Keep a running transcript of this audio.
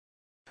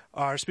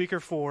Our speaker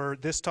for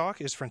this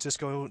talk is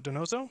Francisco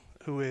Donoso,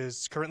 who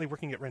is currently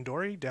working at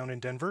Rendori down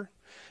in Denver.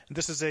 And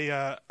this is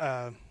a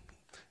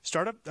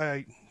startup.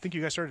 I think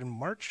you guys started in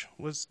March,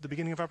 was the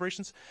beginning of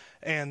operations.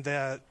 And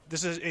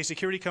this is a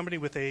security company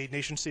with a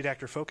nation-state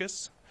actor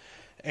focus.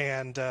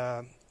 And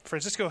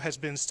Francisco has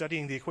been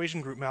studying the Equation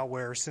Group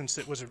malware since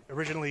it was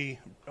originally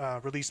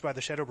released by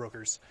the shadow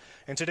brokers.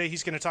 And today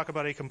he's going to talk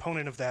about a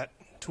component of that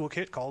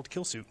toolkit called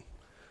Killsuit.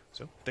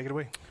 So take it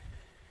away.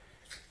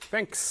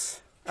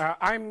 Thanks.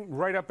 I'm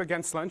right up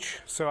against lunch,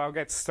 so I'll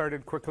get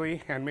started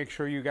quickly and make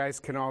sure you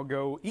guys can all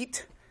go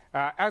eat.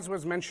 As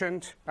was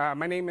mentioned,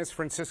 my name is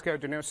Francisco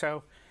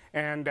Donoso,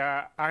 and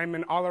I'm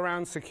an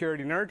all-around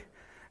security nerd.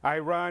 I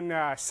run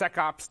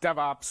SecOps,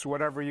 DevOps,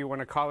 whatever you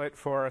want to call it,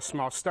 for a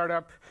small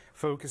startup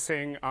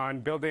focusing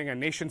on building a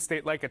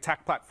nation-state-like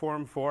attack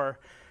platform for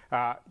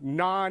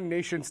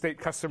non-nation-state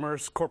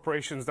customers,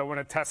 corporations that want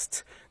to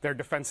test their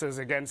defenses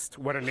against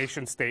what a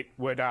nation-state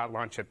would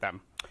launch at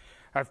them.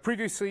 I've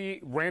previously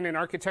ran an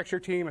architecture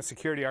team, a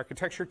security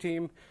architecture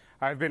team.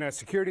 I've been a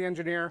security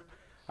engineer.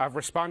 I've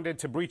responded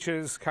to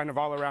breaches kind of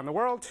all around the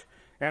world.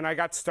 And I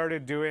got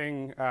started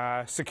doing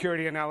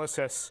security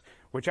analysis,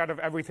 which out of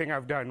everything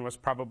I've done was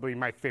probably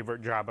my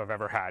favorite job I've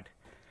ever had.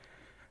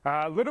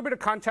 A little bit of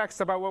context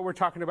about what we're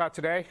talking about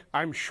today.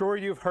 I'm sure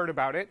you've heard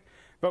about it,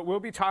 but we'll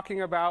be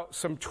talking about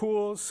some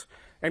tools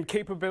and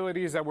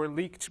capabilities that were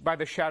leaked by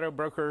the shadow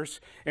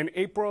brokers in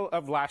April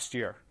of last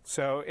year.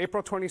 So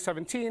April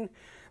 2017,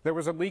 there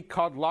was a leak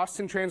called Lost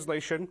in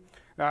Translation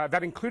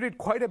that included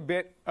quite a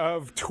bit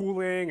of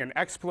tooling and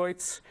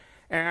exploits.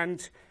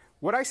 And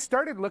when I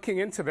started looking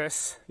into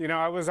this,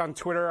 I was on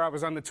Twitter, I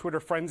was on the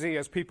Twitter frenzy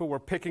as people were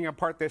picking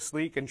apart this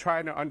leak and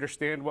trying to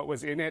understand what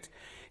was in it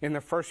in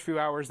the first few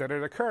hours that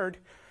it occurred.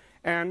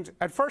 And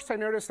at first I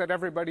noticed that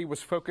everybody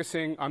was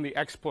focusing on the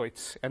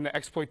exploits and the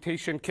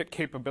exploitation kit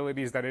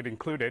capabilities that it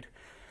included.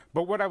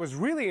 But what I was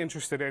really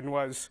interested in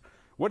was,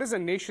 what does a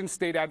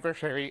nation-state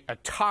adversary, a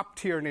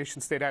top-tier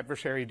nation-state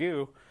adversary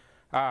do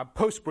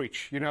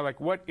post-breach? Like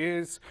what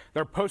is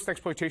their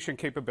post-exploitation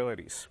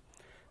capabilities?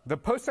 The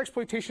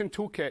post-exploitation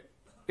toolkit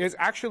is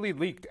actually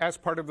leaked as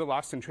part of the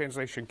Lost in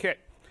Translation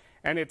kit.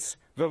 And it's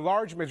the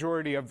large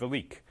majority of the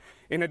leak.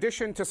 In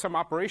addition to some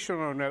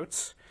operational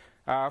notes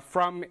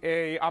from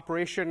an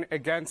operation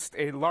against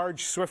a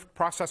large Swift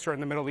processor in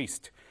the Middle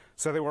East.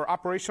 So there were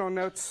operational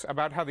notes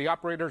about how the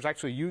operators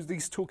actually use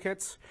these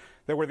toolkits.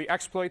 There were the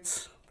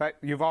exploits that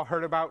you've all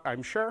heard about,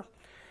 I'm sure.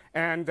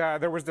 And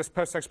there was this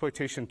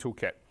post-exploitation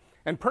toolkit.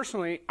 And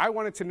personally, I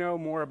wanted to know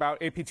more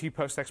about APT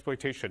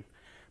post-exploitation.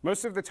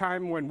 Most of the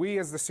time when we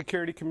as the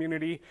security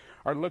community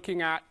are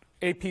looking at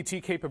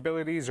APT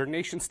capabilities or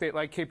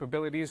nation-state-like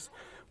capabilities,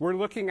 we're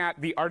looking at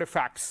the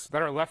artifacts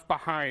that are left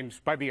behind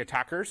by the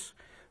attackers,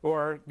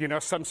 or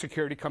some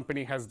security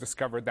company has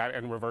discovered that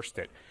and reversed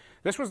it.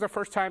 This was the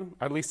first time,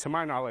 at least to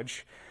my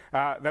knowledge,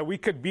 that we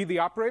could be the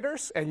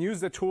operators and use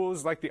the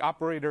tools like the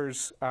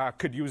operators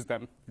could use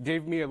them. It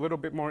gave me a little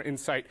bit more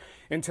insight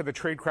into the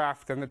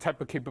tradecraft and the type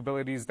of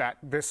capabilities that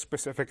this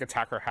specific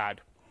attacker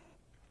had.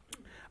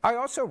 I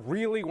also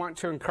really want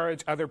to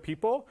encourage other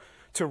people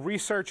to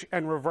research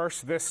and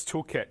reverse this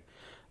toolkit.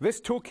 This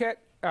toolkit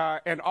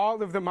and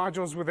all of the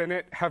modules within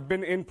it have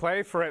been in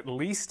play for at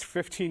least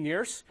 15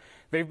 years.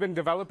 They've been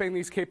developing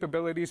these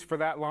capabilities for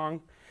that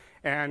long.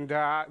 And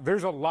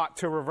there's a lot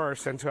to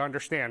reverse and to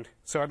understand.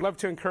 So I'd love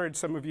to encourage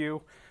some of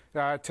you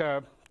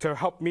to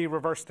help me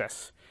reverse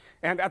this.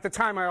 And at the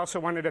time, I also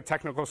wanted a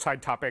technical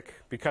side topic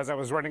because I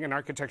was running an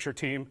architecture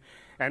team,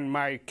 and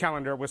my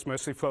calendar was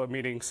mostly full of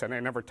meetings, and I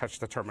never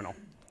touched the terminal.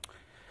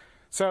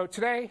 So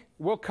today,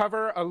 we'll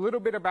cover a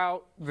little bit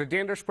about the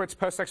Danderspritz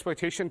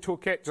post-exploitation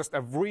toolkit, just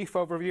a brief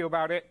overview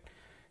about it,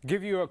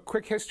 give you a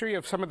quick history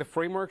of some of the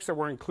frameworks that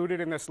were included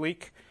in this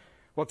leak.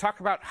 We'll talk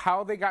about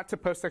how they got to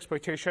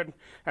post-exploitation,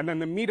 and then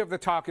the meat of the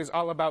talk is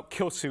all about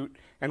Killsuit,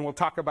 and we'll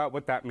talk about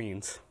what that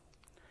means.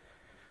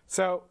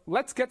 So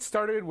let's get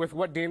started with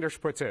what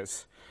Danderspritz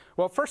is.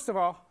 Well, first of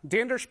all,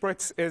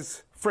 Danderspritz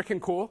is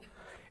freaking cool.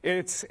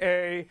 It's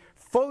a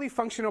fully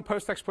functional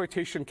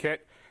post-exploitation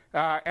kit.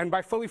 And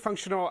by fully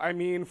functional, I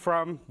mean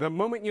from the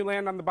moment you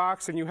land on the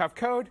box and you have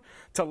code,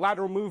 to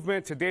lateral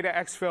movement, to data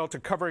exfil, to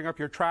covering up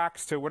your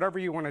tracks, to whatever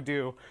you want to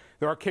do,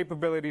 there are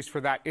capabilities for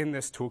that in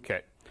this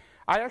toolkit.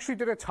 I actually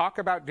did a talk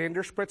about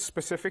Danderspritz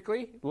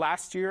specifically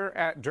last year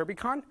at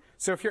DerbyCon.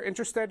 So if you're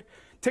interested,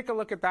 take a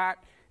look at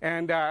that.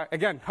 And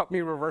again, help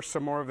me reverse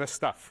some more of this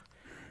stuff.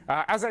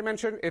 As I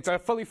mentioned, it's a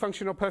fully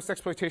functional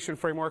post-exploitation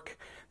framework.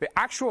 The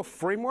actual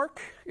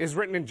framework is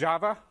written in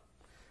Java.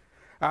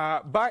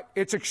 But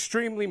it's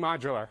extremely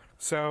modular.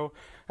 So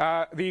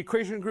the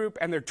Equation Group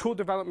and their tool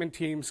development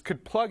teams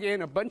could plug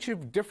in a bunch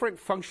of different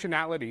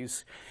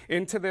functionalities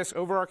into this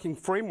overarching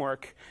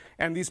framework.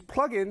 And these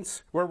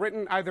plugins were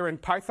written either in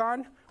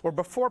Python or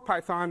before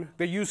Python.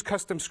 They use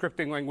custom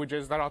scripting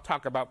languages that I'll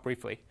talk about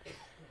briefly.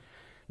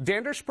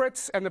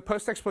 Danderspritz and the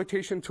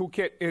post-exploitation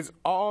toolkit is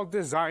all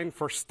designed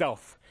for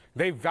stealth.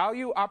 They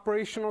value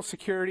operational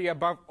security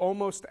above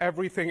almost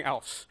everything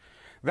else.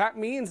 That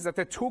means that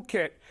the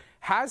toolkit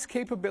has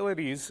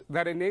capabilities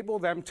that enable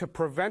them to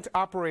prevent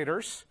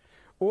operators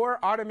or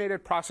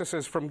automated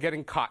processes from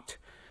getting caught.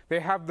 They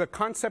have the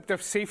concept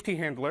of safety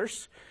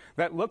handlers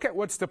that look at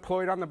what's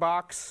deployed on the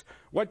box,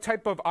 what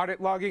type of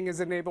audit logging is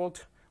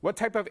enabled, what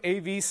type of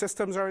AV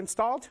systems are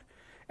installed,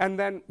 and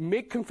then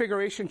make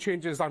configuration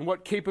changes on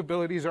what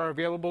capabilities are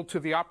available to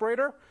the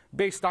operator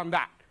based on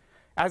that.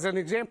 As an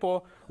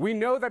example, we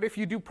know that if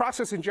you do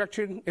process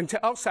injection into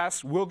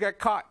LSAS, we'll get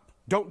caught.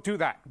 Don't do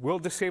that. We'll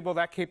disable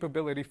that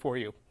capability for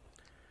you.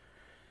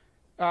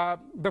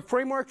 The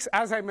frameworks,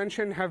 as I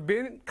mentioned, have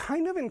been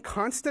kind of in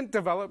constant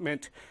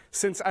development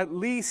since at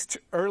least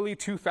early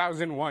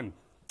 2001.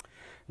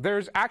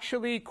 There's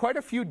actually quite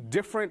a few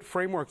different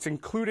frameworks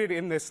included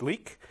in this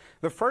leak.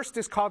 The first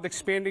is called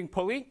Expanding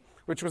Pulley,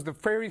 which was the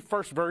very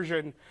first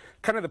version,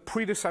 kind of the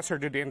predecessor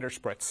to dander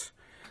spritz.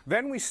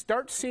 Then we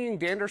start seeing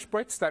dander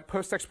spritz, that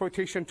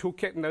post-exploitation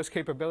toolkit and those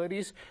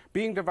capabilities,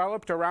 being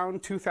developed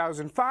around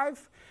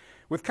 2005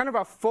 with kind of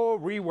a full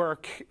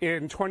rework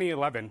in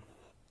 2011.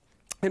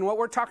 And what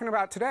we're talking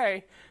about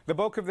today, the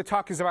bulk of the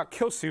talk is about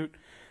Killsuit.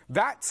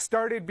 That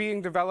started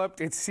being developed,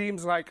 it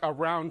seems like,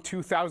 around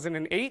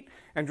 2008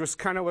 and just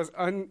kind of was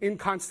in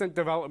constant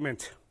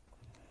development.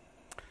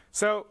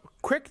 So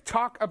quick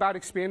talk about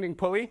Expanding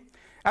Pulley.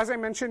 As I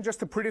mentioned,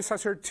 just a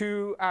predecessor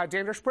to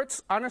dander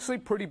spritz, honestly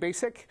pretty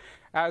basic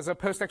as a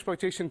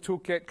post-exploitation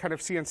toolkit kind of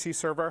CNC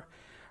server.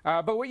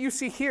 But what you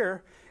see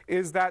here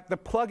is that the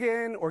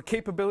plugin or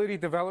capability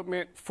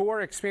development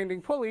for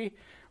Expanding Pulley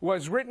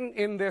was written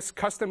in this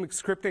custom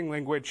scripting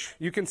language.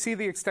 You can see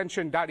the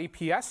extension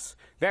 .eps.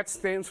 That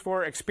stands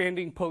for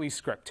Expanding Pulley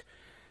Script.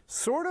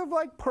 Sort of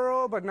like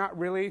Perl, but not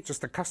really,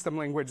 just a custom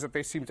language that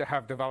they seem to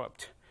have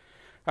developed.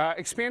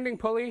 Expanding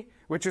Pulley,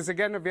 which is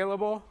again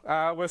available,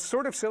 was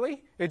sort of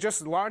silly. It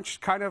just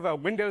launched kind of a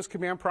Windows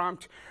command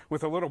prompt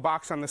with a little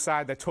box on the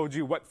side that told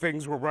you what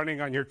things were running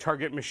on your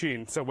target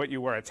machine, so what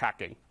you were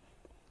attacking.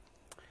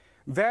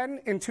 Then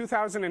in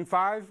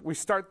 2005, we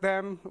start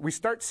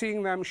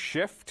seeing them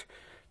shift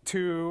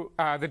to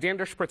the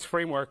dander spritz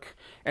framework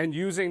and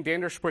using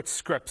dander spritz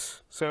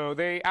scripts. So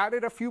they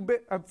added a few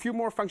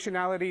more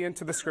functionality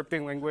into the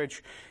scripting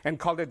language and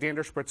called it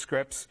dander spritz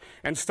scripts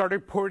and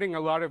started porting a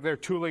lot of their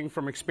tooling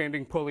from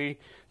Expanding Pulley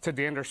to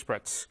dander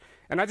spritz.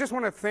 And I just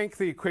want to thank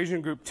the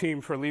Equation Group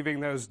team for leaving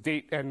those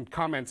date and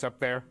comments up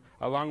there,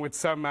 along with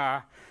some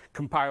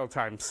compile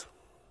times.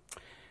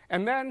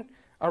 And then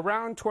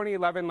around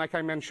 2011, like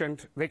I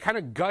mentioned, they kind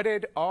of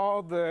gutted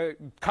all the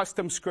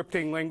custom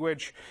scripting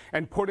language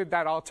and ported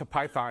that all to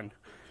Python.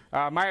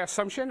 My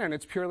assumption, and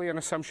it's purely an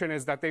assumption,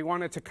 is that they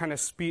wanted to kind of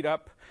speed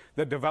up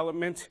the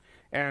development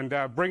and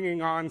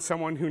bringing on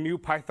someone who knew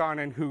Python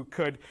and who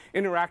could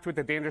interact with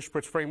the dander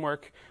spritz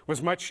framework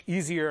was much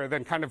easier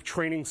than kind of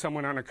training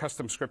someone on a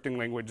custom scripting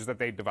language that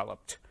they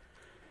developed.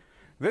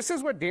 This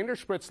is what dander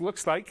spritz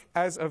looks like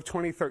as of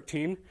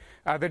 2013.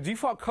 The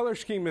default color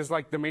scheme is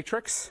like the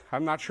Matrix.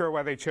 I'm not sure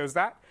why they chose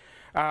that.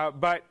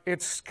 But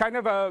it's kind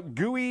of a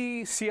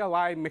GUI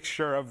CLI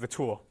mixture of the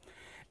tool.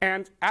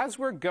 And as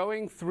we're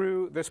going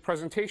through this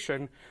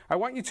presentation, I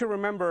want you to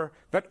remember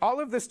that all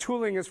of this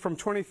tooling is from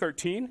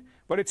 2013,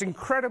 but it's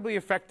incredibly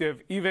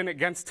effective even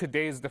against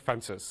today's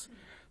defenses.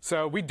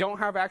 So we don't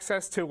have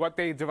access to what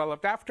they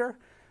developed after,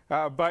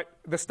 but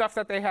the stuff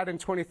that they had in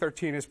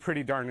 2013 is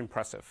pretty darn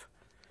impressive.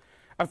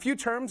 A few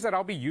terms that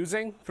I'll be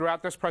using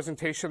throughout this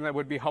presentation that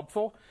would be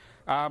helpful.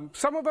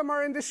 Some of them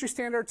are industry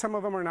standard, some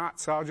of them are not,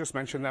 so I'll just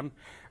mention them.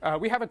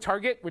 We have a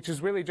target, which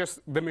is really just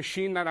the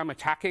machine that I'm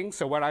attacking,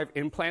 so what I've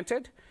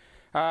implanted.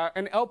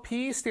 An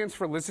LP stands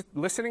for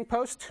listening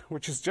post,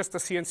 which is just a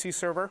CNC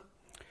server.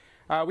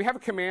 We have a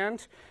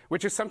command,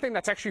 which is something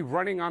that's actually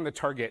running on the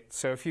target.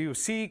 So if you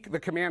see the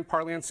command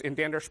parlance in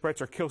dander spritz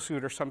or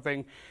Killsuit or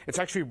something, it's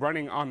actually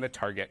running on the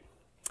target.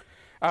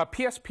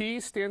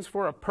 PSP stands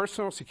for a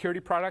personal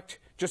security product,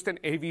 just an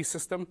AV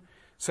system.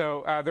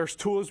 So there's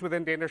tools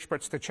within dander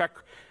spritz to check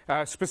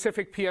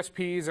specific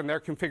PSPs and their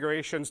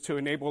configurations to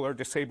enable or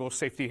disable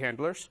safety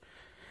handlers.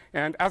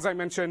 And as I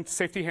mentioned,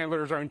 safety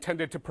handlers are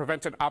intended to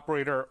prevent an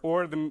operator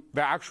or the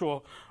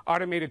actual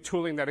automated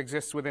tooling that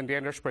exists within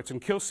dander spritz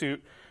and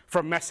Killsuit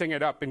from messing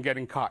it up and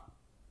getting caught.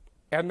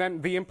 And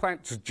then the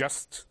implant is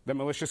just the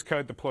malicious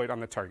code deployed on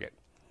the target.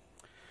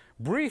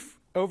 Brief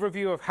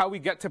overview of how we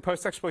get to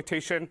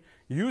post-exploitation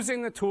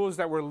using the tools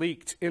that were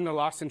leaked in the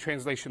Lost in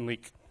Translation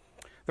leak.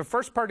 The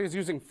first part is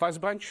using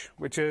Fuzzbunch,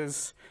 which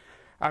is,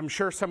 I'm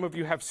sure some of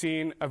you have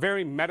seen, a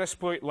very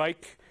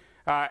Metasploit-like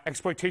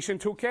exploitation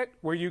toolkit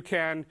where you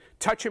can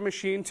touch a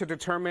machine to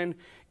determine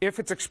if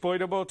it's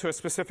exploitable to a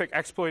specific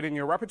exploit in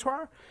your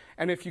repertoire.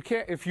 And if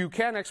you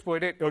can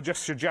exploit it, it'll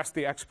just suggest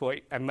the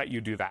exploit and let you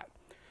do that.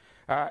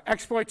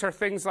 Exploits are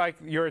things like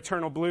your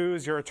Eternal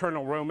Blues, your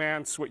Eternal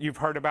Romance, what you've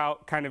heard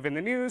about kind of in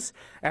the news,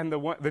 and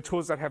the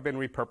tools that have been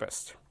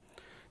repurposed.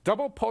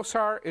 Double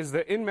Pulsar is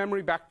the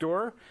in-memory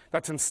backdoor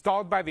that's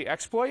installed by the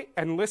exploit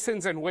and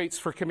listens and waits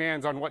for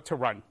commands on what to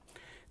run.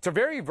 It's a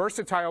very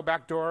versatile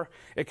backdoor.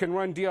 It can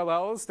run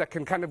DLLs that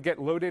can kind of get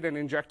loaded and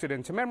injected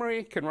into memory.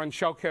 It can run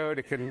shellcode.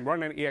 It can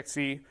run an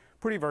EXE.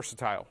 Pretty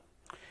versatile.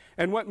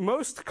 And what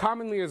most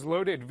commonly is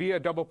loaded via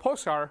double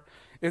pulsar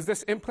is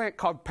this implant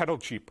called pedal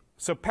cheap.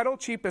 So pedal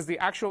cheap is the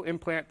actual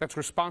implant that's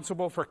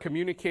responsible for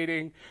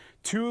communicating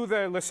to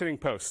the listening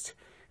post.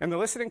 And the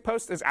listening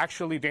post is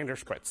actually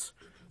Danderspritz.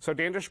 So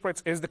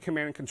Danderspritz is the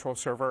command and control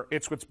server.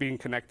 It's what's being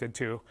connected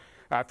to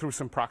through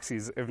some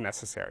proxies if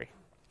necessary.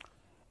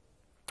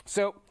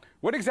 So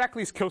what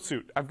exactly is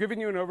Killsuit? I've given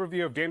you an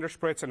overview of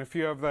Danderspritz and a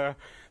few of the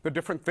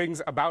different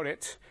things about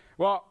it.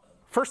 Well,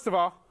 first of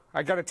all,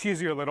 I got to tease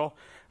you a little.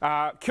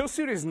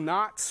 Killsuit is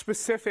not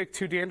specific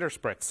to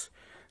Danderspritz.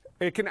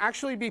 It can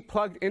actually be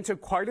plugged into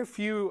quite a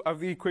few of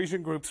the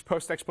equation group's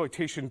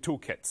post-exploitation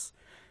toolkits.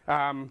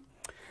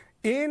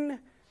 In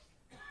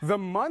the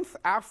month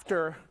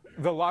after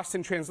the Lost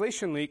in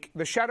Translation leak,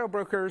 the shadow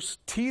brokers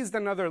teased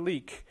another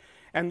leak,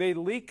 and they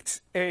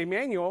leaked a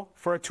manual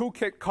for a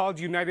toolkit called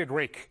United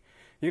Rake.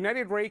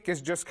 United Rake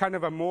is just kind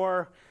of a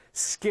more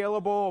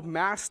scalable,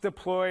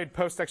 mass-deployed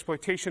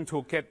post-exploitation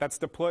toolkit that's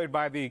deployed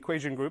by the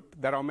equation group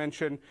that I'll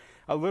mention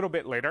a little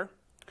bit later.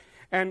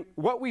 And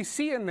what we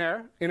see in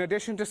there, in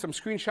addition to some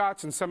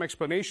screenshots and some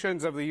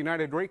explanations of the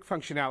United Rake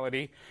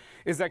functionality,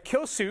 is that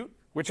Killsuit,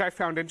 which I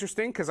found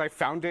interesting because I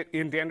found it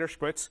in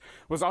Danderspritz,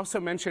 was also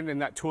mentioned in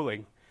that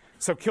tooling.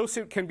 So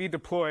Killsuit can be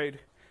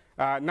deployed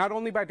not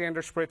only by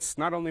Danderspritz,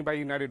 not only by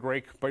United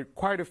Rake, but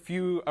quite a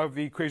few of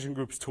the equation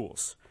group's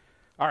tools.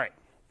 All right,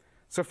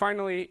 so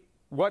finally,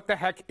 what the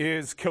heck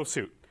is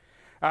Killsuit?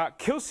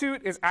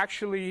 Killsuit is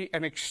actually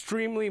an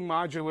extremely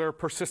modular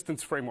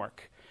persistence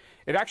framework.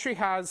 It actually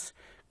has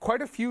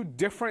quite a few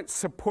different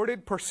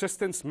supported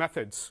persistence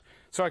methods.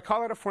 So I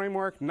call it a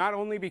framework not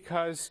only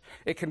because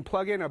it can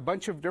plug in a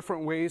bunch of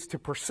different ways to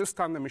persist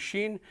on the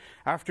machine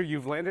after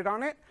you've landed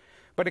on it,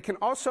 but it can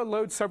also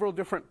load several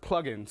different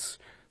plugins.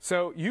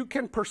 So you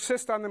can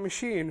persist on the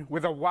machine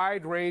with a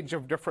wide range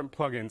of different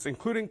plugins,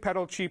 including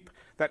pedal cheap,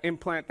 that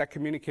implant that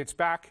communicates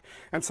back,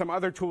 and some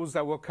other tools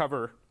that we'll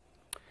cover.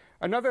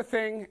 Another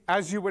thing,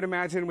 as you would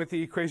imagine with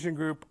the equation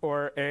group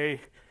or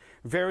a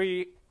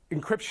very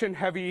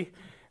encryption-heavy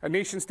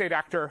nation-state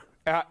actor,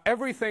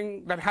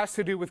 everything that has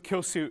to do with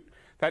Killsuit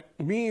that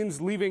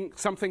means leaving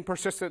something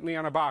persistently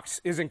on a box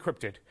is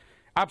encrypted.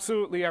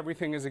 Absolutely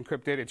everything is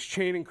encrypted. It's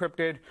chain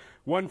encrypted.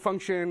 One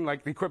function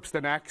like decrypts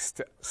the next.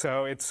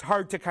 So it's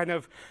hard to kind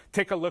of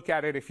take a look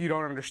at it if you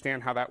don't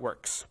understand how that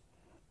works.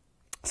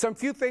 Some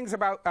few things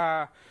about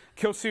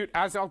Killsuit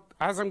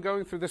as I'm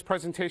going through this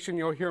presentation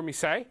you'll hear me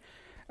say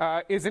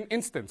is an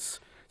instance.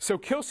 So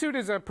Killsuit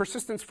is a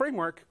persistence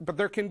framework, but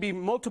there can be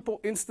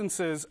multiple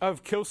instances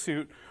of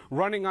Killsuit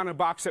running on a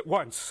box at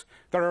once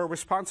that are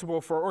responsible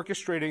for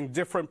orchestrating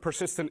different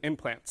persistent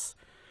implants.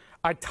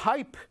 A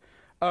type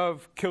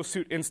of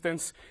Killsuit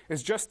instance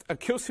is just a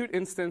Killsuit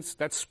instance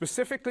that's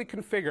specifically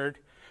configured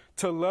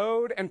to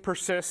load and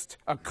persist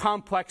a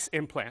complex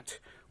implant.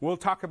 We'll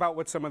talk about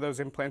what some of those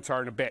implants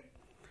are in a bit.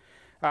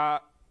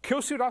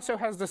 Killsuit also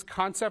has this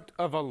concept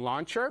of a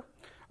launcher.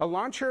 A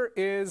launcher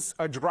is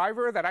a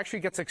driver that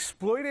actually gets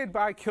exploited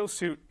by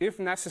Killsuit, if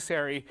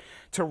necessary,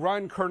 to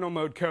run kernel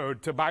mode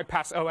code to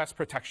bypass OS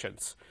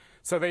protections.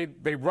 So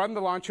they run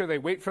the launcher, they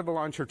wait for the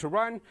launcher to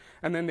run,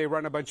 and then they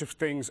run a bunch of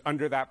things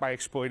under that by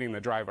exploiting the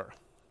driver.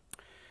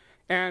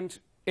 And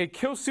a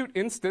Killsuit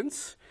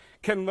instance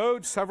can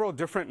load several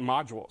different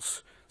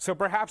modules. So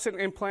perhaps an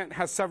implant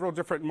has several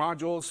different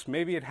modules.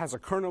 Maybe it has a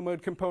kernel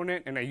mode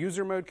component and a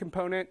user mode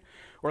component,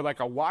 or like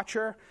a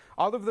watcher.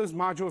 All of those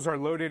modules are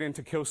loaded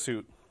into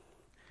Killsuit.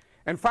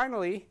 And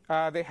finally,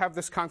 they have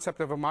this concept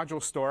of a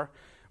module store,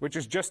 which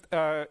is just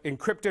an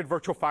encrypted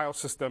virtual file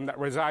system that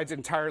resides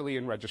entirely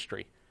in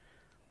registry.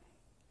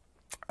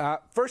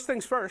 First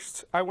things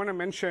first, I want to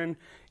mention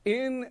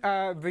in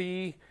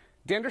the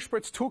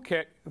Danderspritz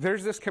toolkit,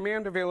 there's this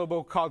command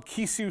available called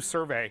Killsuit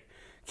survey.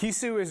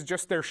 Killsuit is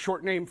just their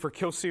short name for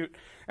Killsuit,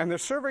 and the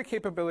survey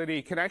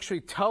capability can actually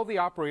tell the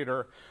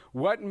operator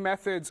what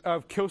methods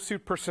of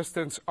Killsuit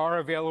persistence are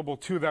available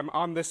to them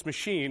on this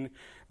machine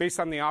based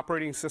on the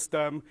operating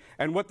system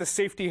and what the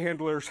safety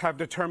handlers have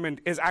determined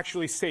is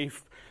actually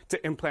safe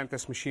to implant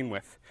this machine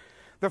with.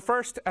 The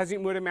first, as you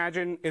would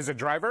imagine, is a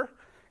driver.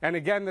 And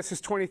again, this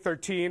is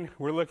 2013.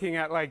 We're looking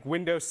at like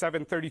Windows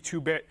 7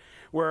 32-bit,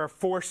 where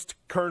forced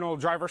kernel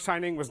driver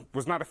signing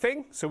was not a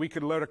thing, so we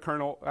could load a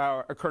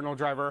kernel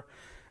driver,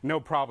 no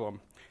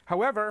problem.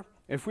 However,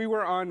 if we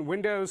were on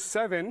Windows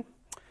 7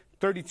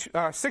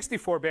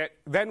 64-bit,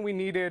 then we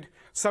needed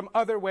some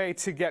other way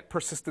to get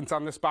persistence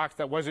on this box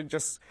that wasn't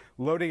just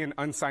loading an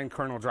unsigned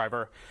kernel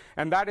driver.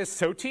 And that is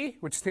SOTI,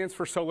 which stands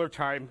for solar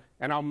time,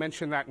 and I'll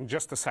mention that in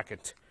just a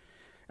second.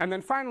 And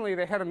then finally,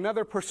 they had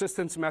another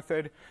persistence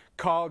method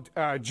called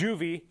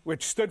Juvie,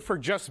 which stood for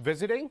just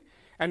visiting,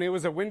 and it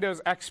was a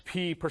Windows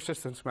XP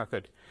persistence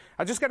method.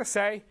 I just got to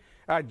say,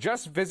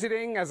 just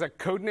visiting as a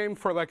code name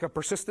for like a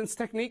persistence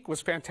technique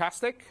was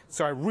fantastic,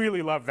 so I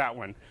really love that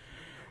one.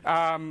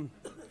 All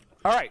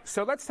right,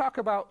 so let's talk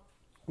about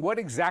what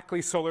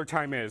exactly solar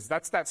time is.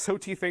 That's that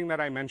SOTI thing that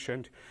I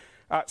mentioned.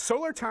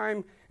 Solar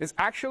time is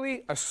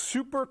actually a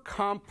super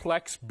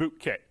complex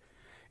bootkit.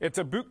 It's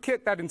a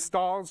bootkit that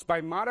installs by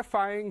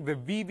modifying the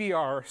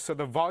VVR, so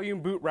the volume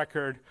boot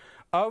record,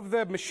 of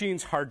the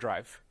machine's hard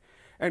drive.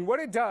 And what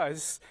it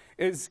does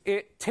is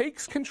it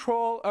takes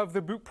control of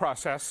the boot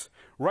process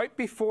right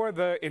before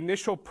the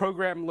initial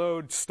program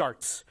load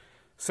starts.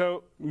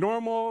 So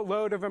normal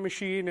load of a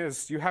machine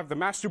is you have the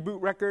master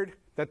boot record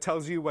that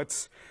tells you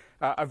what's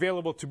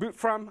available to boot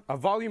from, a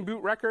volume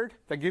boot record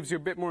that gives you a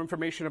bit more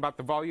information about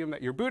the volume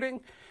that you're booting,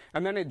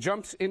 and then it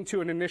jumps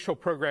into an initial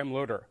program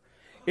loader.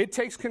 It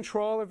takes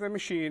control of the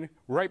machine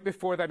right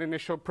before that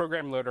initial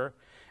program loader,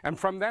 and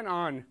from then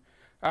on,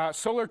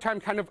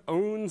 SolarTime kind of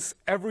owns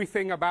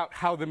everything about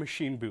how the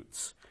machine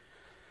boots.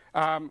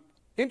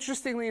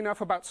 Interestingly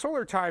enough about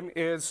SolarTime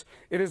is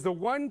it is the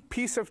one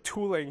piece of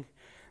tooling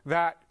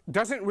that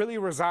doesn't really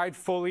reside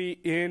fully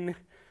in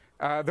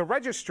the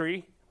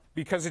registry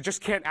because it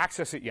just can't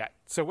access it yet.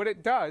 So what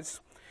it does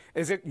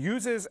is it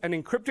uses an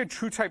encrypted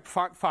TrueType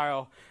font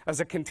file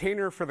as a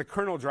container for the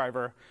kernel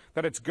driver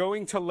that it's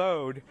going to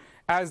load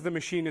as the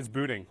machine is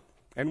booting.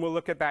 And we'll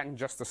look at that in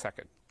just a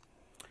second.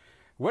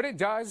 What it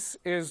does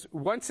is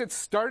once it's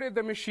started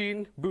the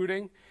machine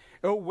booting,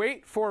 it'll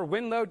wait for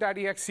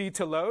winload.exe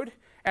to load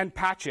and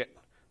patch it.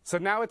 So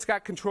now it's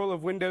got control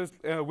of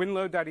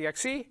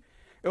winload.exe.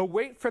 It'll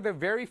wait for the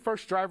very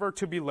first driver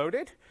to be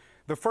loaded,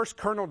 the first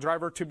kernel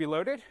driver to be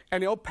loaded,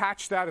 and it'll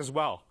patch that as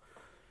well.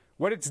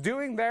 What it's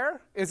doing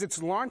there is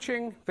it's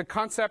launching the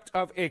concept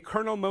of a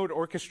kernel mode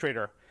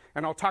orchestrator,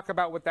 and I'll talk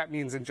about what that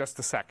means in just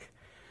a sec.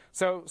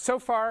 So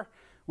far,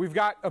 we've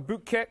got a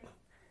bootkit,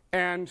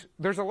 and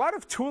there's a lot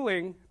of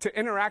tooling to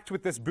interact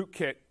with this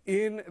bootkit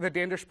in the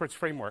Danderspritz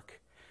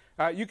framework.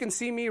 You can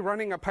see me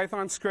running a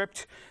Python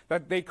script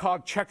that they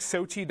called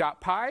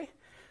checksoti.py.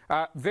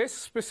 This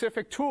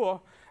specific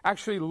tool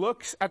actually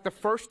looks at the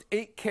first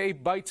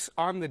 8K bytes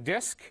on the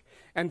disk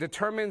and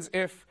determines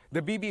if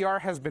the BBR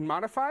has been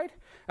modified,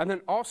 and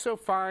then also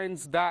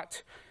finds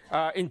that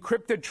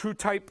encrypted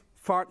TrueType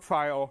font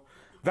file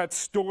that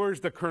stores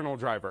the kernel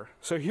driver.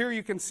 So here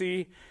you can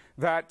see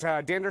that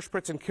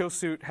Danderspritz and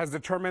Killsuit has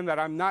determined that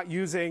I'm not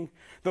using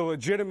the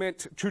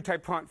legitimate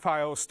TrueType font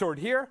file stored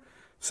here,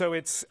 so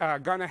it's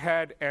gone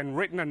ahead and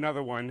written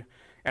another one,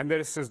 and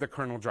this is the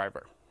kernel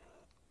driver.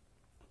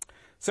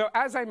 So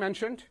as I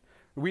mentioned,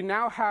 we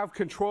now have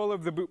control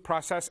of the boot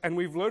process, and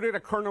we've loaded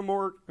a kernel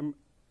mode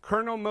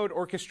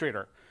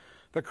orchestrator.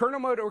 The kernel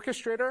mode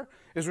orchestrator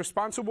is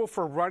responsible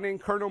for running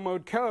kernel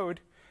mode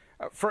code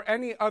for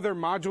any other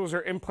modules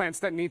or implants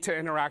that need to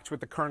interact with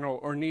the kernel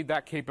or need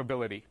that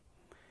capability.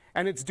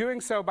 And it's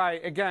doing so by,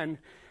 again,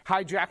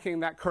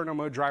 hijacking that kernel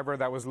mode driver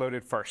that was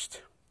loaded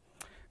first.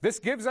 This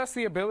gives us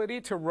the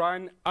ability to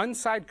run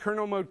unsigned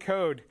kernel mode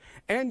code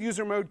and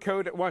user mode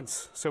code at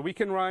once. So we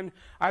can run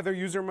either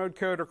user mode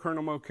code or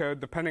kernel mode code,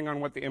 depending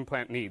on what the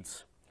implant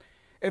needs.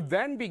 It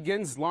then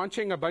begins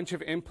launching a bunch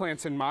of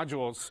implants and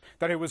modules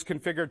that it was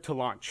configured to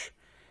launch.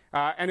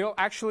 And it'll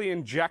actually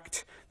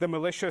inject the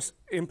malicious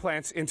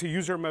implants into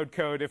user mode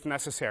code if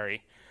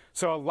necessary.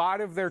 So a lot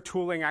of their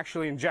tooling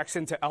actually injects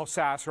into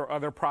LSASS or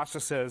other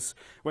processes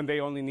when they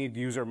only need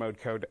user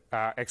mode code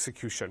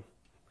execution.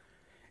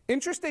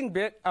 Interesting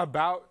bit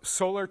about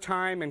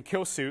SolarTime and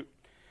Killsuit.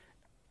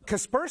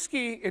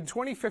 Kaspersky in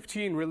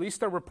 2015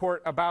 released a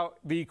report about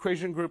the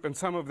equation group and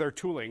some of their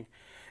tooling.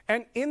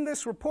 And in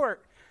this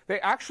report, they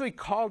actually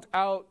called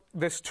out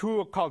this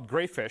tool called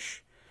Greyfish,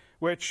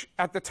 which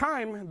at the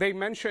time they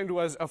mentioned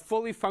was a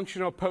fully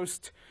functional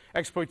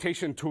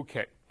post-exploitation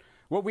toolkit.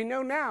 What we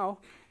know now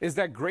is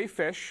that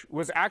Greyfish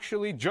was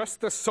actually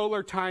just the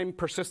SolarTime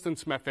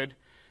persistence method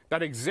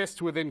that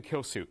exists within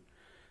Killsuit.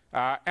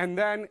 And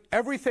then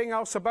everything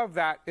else above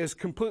that is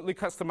completely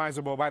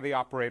customizable by the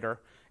operator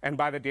and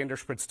by the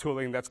Danderspritz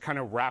tooling that's kind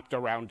of wrapped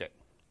around it.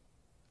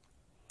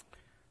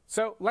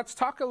 So let's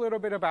talk a little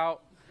bit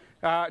about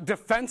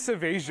defense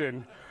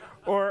evasion,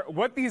 or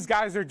what these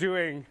guys are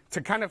doing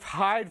to kind of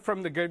hide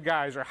from the good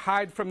guys or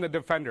hide from the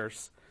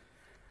defenders.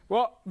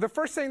 Well, the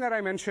first thing that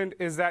I mentioned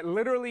is that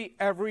literally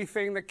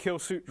everything that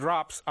Killsuit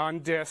drops on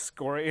disk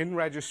or in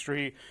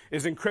registry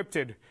is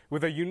encrypted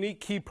with a unique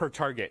key per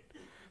target.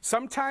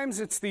 Sometimes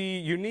it's the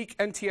unique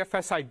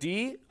NTFS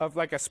ID of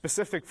like a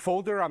specific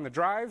folder on the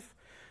drive.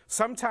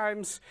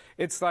 Sometimes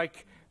it's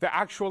like the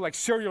actual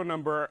serial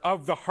number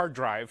of the hard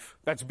drive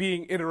that's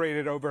being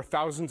iterated over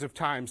thousands of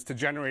times to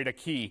generate a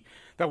key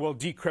that will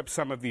decrypt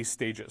some of these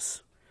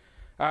stages.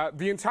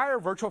 The entire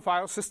virtual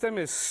file system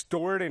is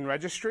stored in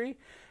registry,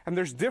 and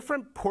there's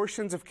different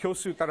portions of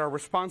Killsuit that are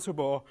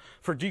responsible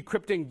for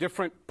decrypting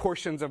different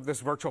portions of this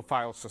virtual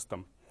file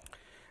system.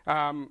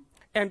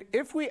 And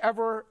if we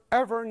ever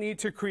need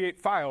to create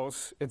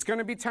files, it's going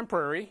to be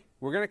temporary.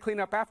 We're going to clean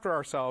up after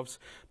ourselves,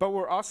 but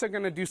we're also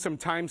going to do some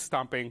time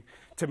stomping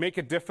to make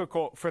it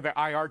difficult for the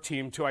IR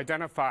team to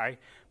identify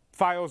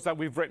files that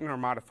we've written or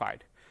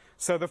modified.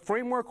 So the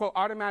framework will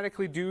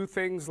automatically do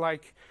things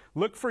like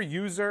look for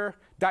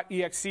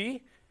user.exe,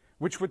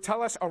 which would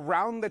tell us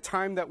around the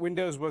time that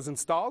Windows was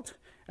installed,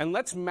 and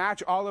let's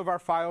match all of our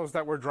files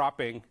that we're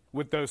dropping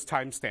with those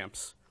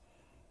timestamps.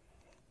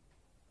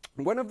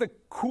 One of the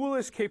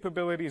coolest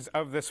capabilities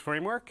of this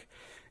framework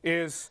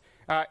is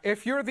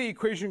if you're the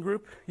equation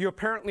group, you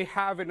apparently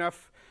have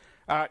enough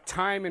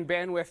time and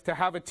bandwidth to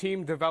have a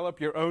team develop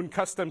your own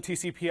custom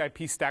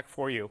TCP/IP stack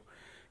for you.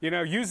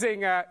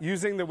 Using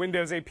the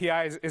Windows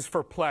APIs is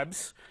for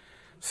plebs.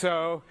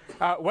 So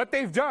what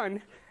they've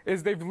done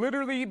is they've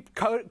literally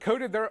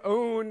coded their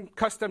own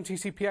custom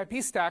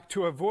TCP/IP stack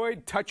to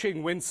avoid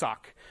touching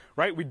WinSock.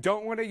 Right? We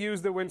don't want to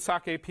use the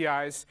WinSock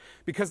APIs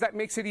because that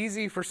makes it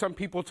easy for some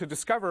people to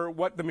discover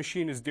what the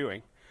machine is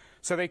doing.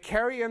 So they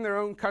carry in their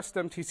own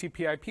custom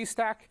TCP/IP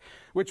stack,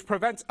 which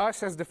prevents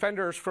us as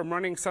defenders from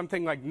running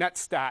something like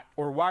Netstat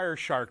or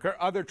Wireshark or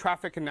other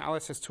traffic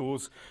analysis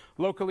tools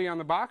locally on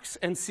the box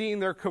and seeing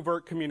their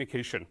covert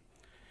communication.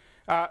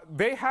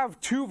 They have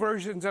two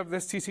versions of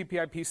this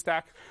TCP/IP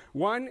stack.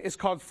 One is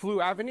called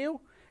FluAvenue,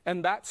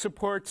 and that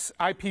supports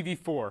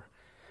IPv4.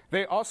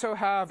 They also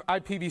have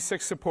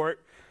IPv6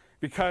 support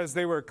because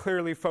they were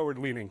clearly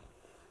forward-leaning.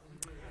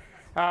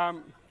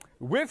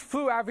 With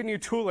FluAvenue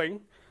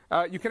tooling,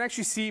 you can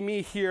actually see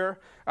me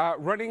here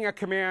running a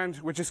command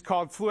which is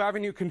called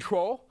FluAvenue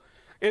control.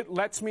 It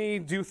lets me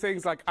do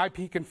things like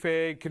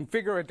ipconfig,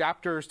 configure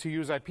adapters to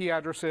use IP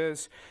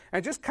addresses,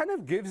 and just kind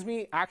of gives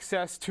me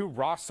access to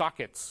raw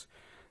sockets,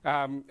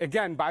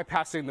 again,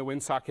 bypassing the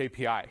WinSock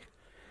API.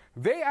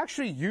 They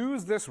actually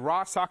use this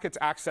raw sockets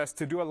access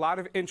to do a lot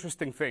of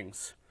interesting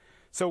things.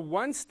 So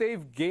once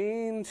they've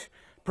gained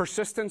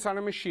persistence on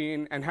a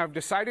machine and have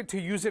decided to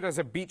use it as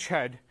a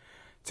beachhead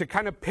to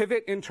kind of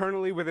pivot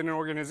internally within an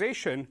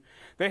organization,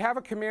 they have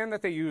a command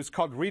that they use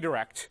called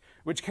redirect,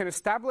 which can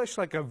establish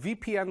like a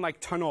VPN-like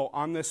tunnel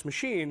on this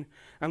machine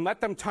and let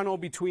them tunnel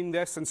between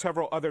this and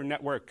several other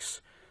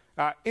networks.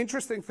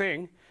 Interesting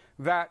thing,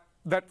 that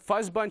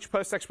fuzzbunch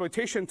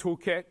post-exploitation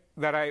toolkit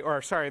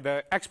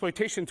the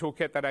exploitation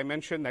toolkit that I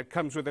mentioned that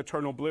comes with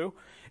Eternal Blue,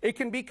 it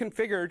can be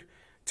configured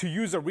to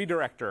use a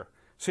redirector.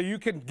 So you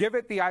can give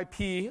it the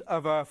IP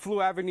of a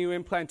FluAvenue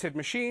implanted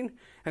machine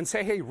and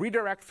say, hey,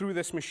 redirect through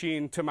this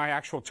machine to my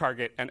actual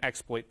target and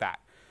exploit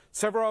that.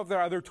 Several of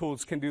their other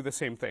tools can do the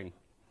same thing.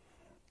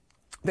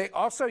 They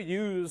also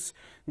use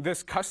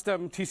this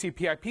custom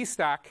TCP/IP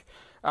stack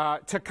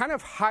to kind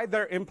of hide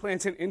their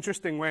implants in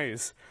interesting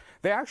ways.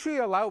 They actually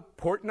allow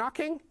port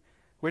knocking,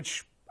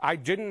 which I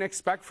didn't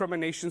expect from a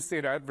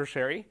nation-state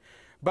adversary.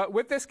 But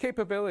with this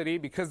capability,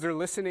 because they're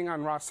listening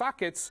on raw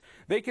sockets,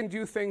 they can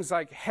do things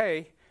like,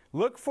 hey,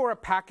 look for a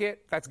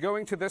packet that's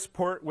going to this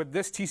port with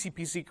this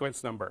TCP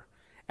sequence number.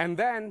 And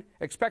then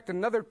expect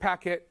another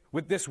packet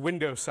with this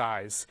window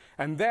size.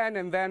 And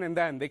then.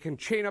 They can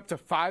chain up to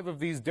 5 of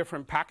these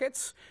different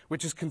packets,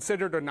 which is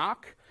considered a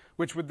knock,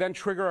 which would then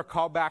trigger a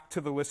callback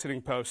to the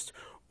listening post,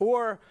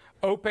 or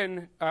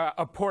open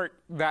a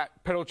port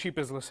that Pedal Cheap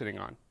is listening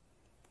on.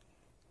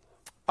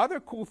 Other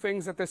cool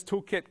things that this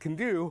toolkit can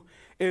do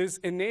is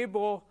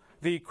enable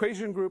the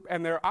equation group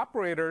and their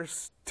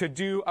operators to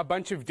do a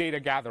bunch of data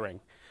gathering.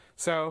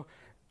 So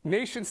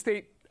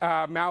nation-state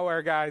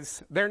malware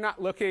guys, they're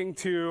not looking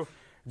to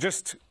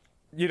just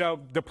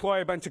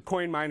deploy a bunch of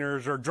coin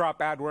miners or drop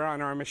adware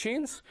on our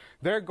machines.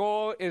 Their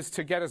goal is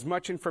to get as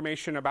much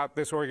information about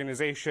this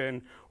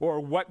organization or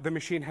what the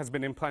machine has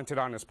been implanted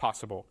on as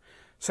possible.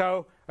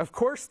 So, of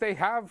course, they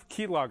have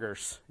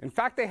keyloggers. In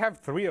fact, they have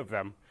 3 of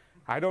them.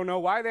 I don't know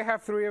why they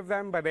have 3 of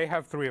them, but they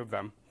have 3 of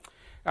them.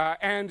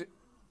 And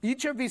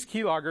each of these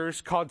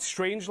keyloggers, called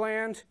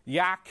Strangeland,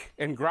 Yak,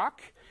 and Grok,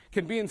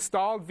 can be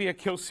installed via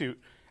Killsuit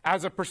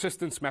as a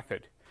persistence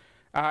method.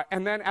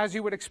 And then, as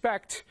you would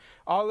expect,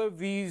 all of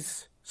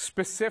these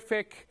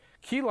specific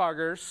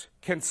keyloggers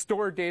can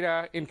store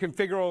data in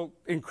configurable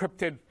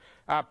encrypted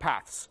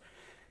paths.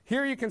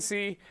 Here you can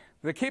see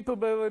the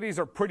capabilities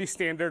are pretty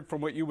standard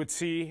from what you would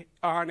see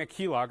on a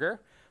keylogger.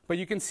 But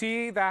you can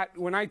see that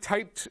when I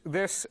typed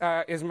this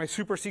is my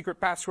super secret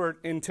password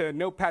into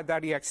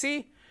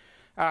notepad.exe,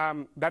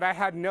 that I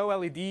had no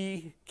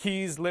LED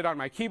keys lit on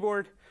my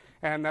keyboard,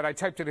 and that I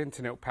typed it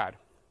into Notepad.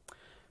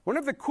 One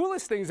of the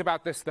coolest things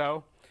about this,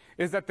 though,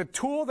 is that the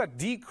tool that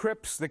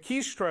decrypts the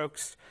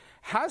keystrokes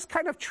has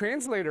kind of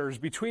translators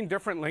between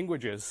different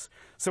languages.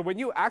 So when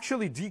you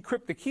actually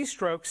decrypt the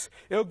keystrokes,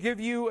 it'll give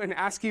you an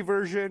ASCII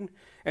version,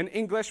 an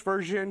English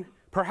version,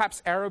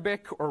 perhaps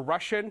Arabic or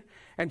Russian,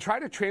 and try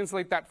to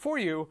translate that for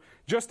you,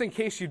 just in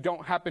case you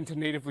don't happen to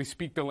natively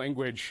speak the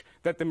language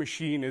that the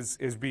machine is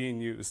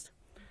being used.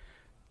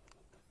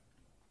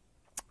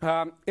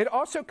 It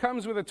also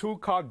comes with a tool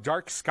called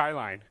Dark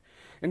Skyline.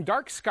 And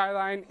Dark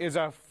Skyline is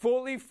a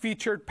fully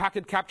featured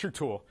packet capture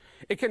tool.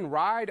 It can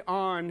ride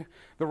on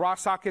the raw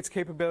sockets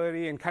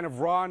capability and kind of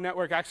raw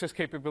network access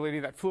capability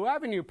that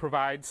FluAvenue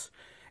provides,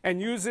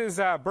 and uses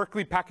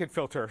Berkeley packet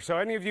filter. So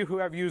any of you who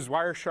have used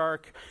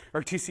Wireshark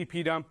or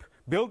TCP dump,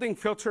 building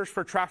filters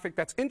for traffic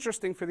that's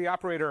interesting for the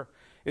operator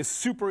is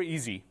super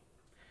easy.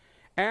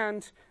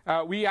 And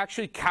we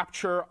actually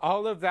capture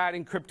all of that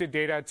encrypted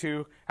data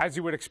to, as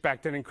you would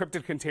expect, an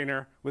encrypted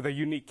container with a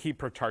unique key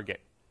per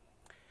target.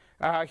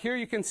 Here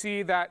you can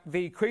see that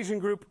the equation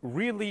group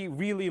really,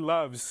 really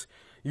loves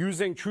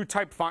using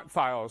TrueType font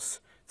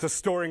files to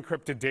store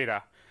encrypted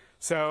data.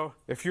 So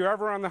if you're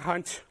ever on the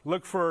hunt,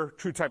 look for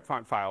TrueType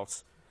font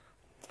files.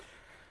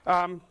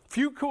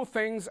 Few cool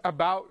things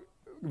about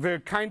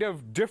the kind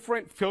of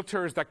different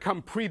filters that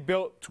come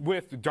pre-built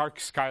with Dark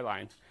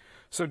Skyline.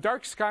 So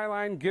Dark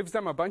Skyline gives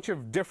them a bunch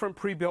of different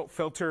pre-built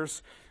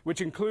filters,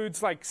 which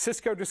includes like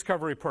Cisco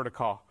Discovery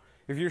Protocol.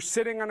 If you're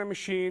sitting on a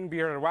machine, be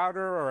it a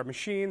router or a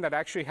machine that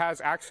actually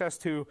has access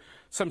to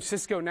some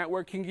Cisco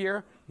networking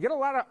gear, you get a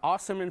lot of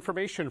awesome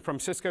information from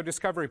Cisco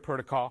Discovery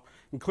Protocol,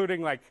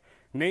 including like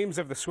names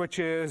of the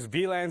switches,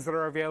 VLANs that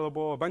are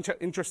available, a bunch of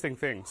interesting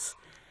things.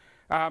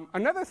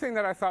 Another thing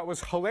that I thought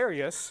was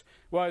hilarious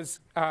was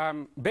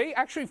they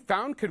actually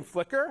found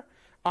Conflicker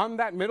on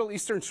that Middle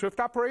Eastern Swift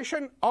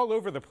operation all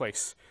over the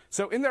place.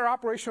 So in their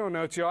operational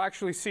notes, you'll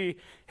actually see,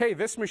 hey,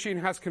 this machine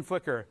has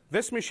Conflicker,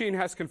 this machine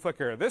has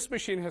Conflicker, this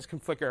machine has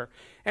Conflicker.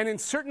 And in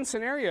certain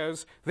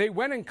scenarios, they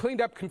went and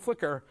cleaned up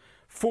Conflicker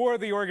for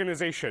the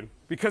organization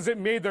because it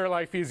made their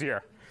life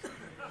easier.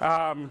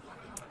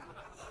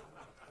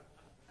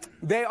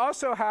 They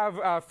also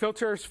have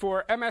filters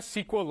for MS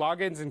SQL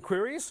logins and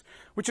queries,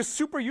 which is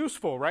super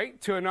useful,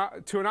 right, to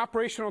an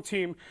operational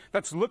team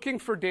that's looking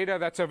for data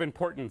that's of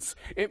importance.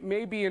 It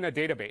may be in a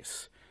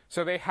database.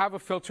 So they have a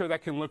filter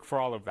that can look for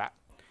all of that.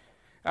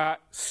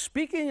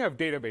 Speaking of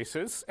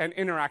databases and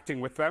interacting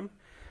with them,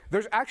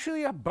 there's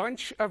actually a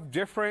bunch of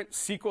different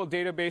SQL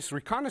database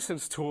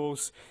reconnaissance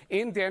tools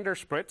in Dander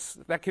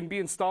Spritz that can be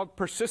installed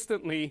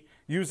persistently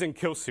using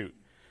Killsuit.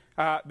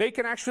 They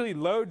can actually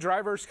load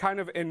drivers kind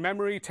of in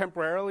memory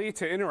temporarily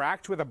to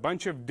interact with a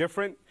bunch of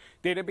different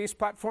database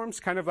platforms,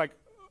 kind of like,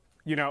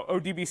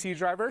 ODBC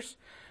drivers.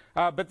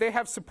 But they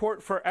have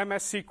support for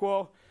MS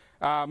SQL,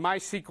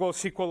 MySQL,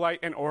 SQLite,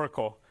 and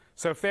Oracle.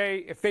 So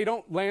if they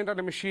don't land on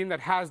a machine that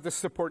has this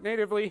support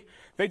natively,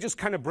 they just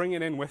kind of bring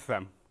it in with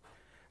them.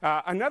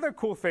 Another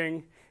cool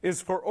thing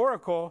is for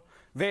Oracle,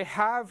 they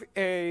have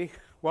an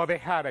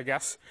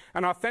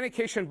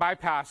authentication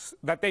bypass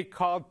that they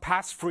called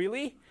Pass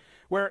Freely,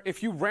 where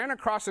if you ran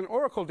across an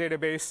Oracle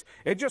database,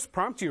 it just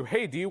prompts you,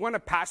 hey, do you want to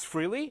pass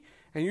freely?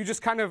 And you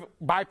just kind of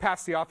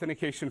bypass the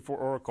authentication for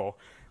Oracle.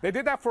 They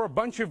did that for a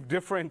bunch of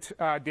different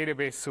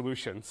database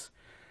solutions.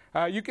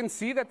 You can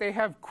see that they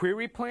have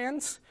query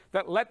plans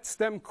that lets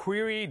them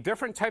query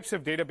different types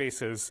of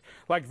databases,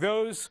 like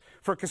those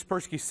for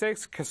Kaspersky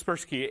 6,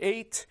 Kaspersky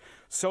 8,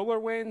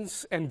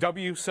 SolarWinds, and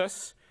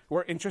WSUS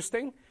were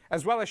interesting,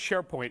 as well as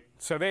SharePoint.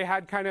 So they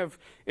had kind of,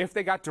 if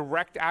they got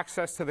direct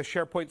access to the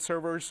SharePoint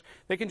servers,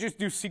 they can just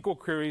do SQL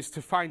queries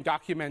to find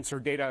documents or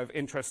data of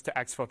interest to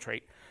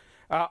exfiltrate.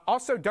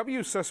 Also,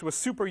 WSUS was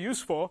super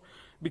useful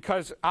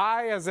because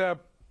I, as a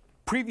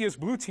previous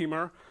blue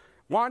teamer,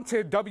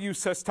 wanted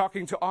WSUS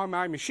talking to all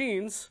my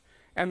machines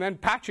and then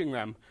patching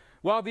them.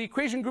 Well, the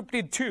equation group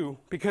did too,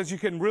 because you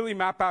can really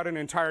map out an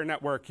entire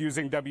network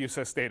using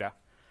WSUS data.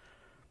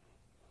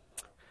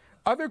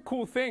 Other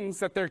cool things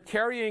that they're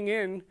carrying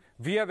in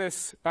via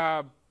this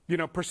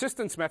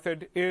persistence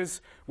method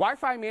is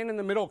Wi-Fi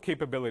man-in-the-middle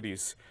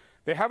capabilities.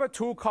 They have a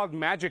tool called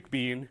Magic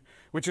Bean,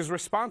 which is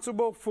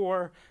responsible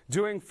for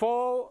doing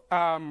full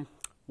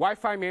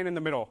Wi-Fi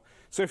man-in-the-middle.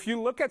 So if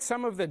you look at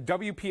some of the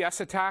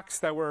WPS attacks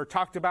that were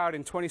talked about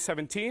in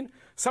 2017,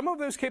 some of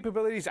those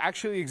capabilities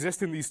actually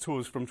exist in these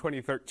tools from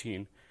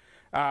 2013.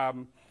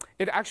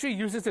 It actually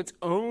uses its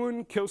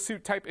own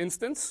Killsuit type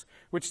instance,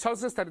 which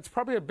tells us that it's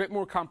probably a bit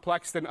more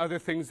complex than other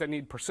things that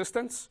need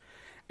persistence.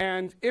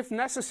 And if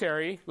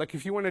necessary, like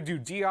if you want to do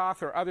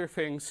deauth or other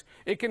things,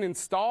 it can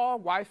install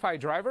Wi-Fi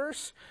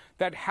drivers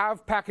that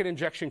have packet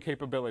injection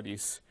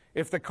capabilities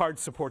if the card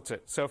supports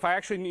it. So if I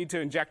actually need to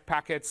inject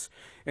packets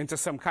into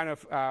some kind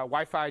of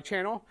Wi-Fi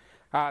channel,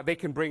 they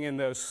can bring in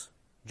those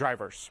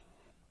drivers.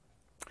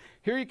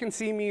 Here you can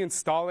see me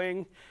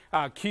installing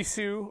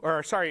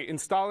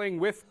installing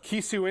with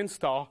Killsuit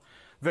install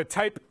the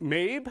type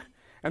MABE.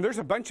 And there's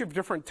a bunch of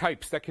different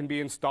types that can be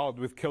installed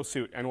with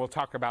Killsuit, and we'll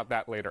talk about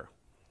that later.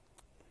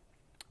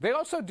 They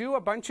also do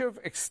a bunch of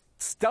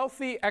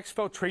stealthy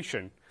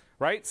exfiltration,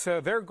 right? So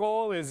their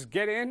goal is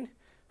get in,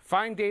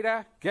 find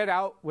data, get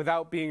out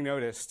without being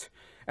noticed.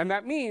 And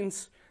that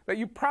means that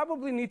you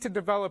probably need to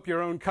develop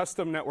your own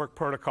custom network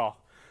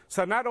protocol.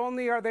 So not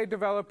only are they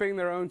developing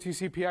their own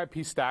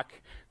TCP/IP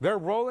stack, they're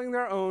rolling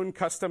their own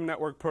custom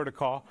network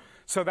protocol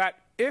so that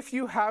if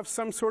you have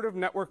some sort of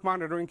network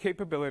monitoring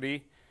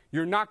capability,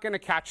 you're not going to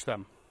catch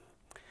them.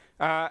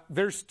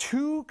 There's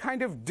two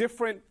kind of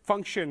different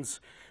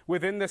functions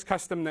within this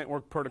custom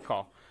network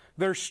protocol.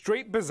 There's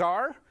straight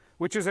bazaar,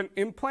 which is an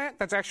implant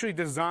that's actually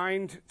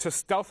designed to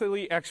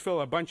stealthily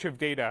exfil a bunch of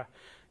data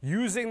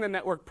using the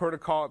network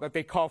protocol that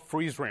they call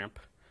freeze ramp.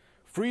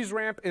 Freeze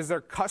ramp is their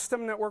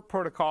custom network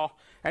protocol,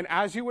 and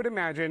as you would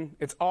imagine,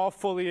 it's all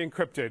fully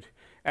encrypted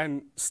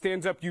and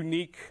stands up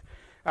unique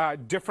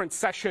different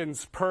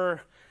sessions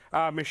per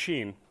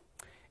machine.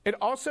 It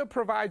also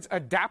provides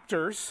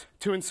adapters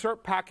to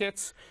insert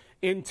packets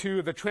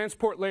into the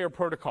transport layer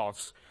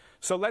protocols.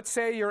 So let's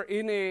say you're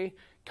in a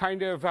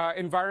kind of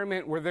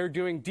environment where they're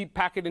doing deep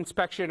packet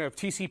inspection of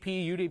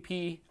TCP,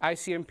 UDP,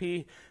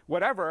 ICMP,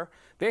 whatever,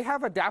 they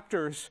have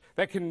adapters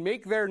that can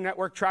make their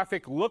network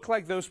traffic look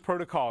like those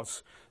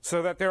protocols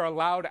so that they're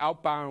allowed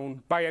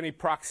outbound by any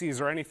proxies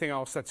or anything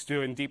else that's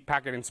doing deep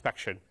packet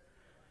inspection.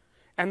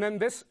 And then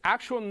this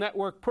actual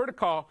network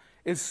protocol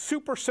is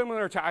super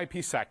similar to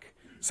IPsec.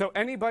 So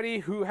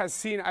anybody who has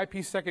seen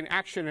IPsec in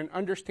action and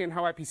understand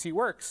how IPC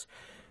works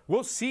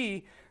will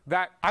see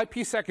that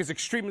IPsec is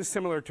extremely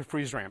similar to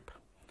freeze ramp.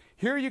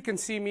 Here you can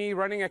see me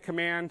running a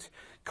command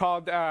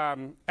called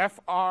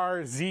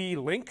frz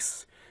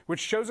links,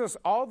 which shows us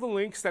all the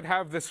links that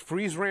have this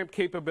freeze ramp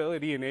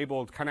capability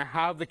enabled, kind of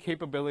have the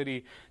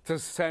capability to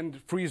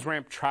send freeze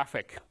ramp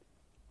traffic.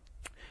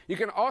 You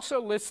can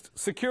also list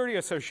security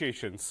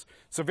associations.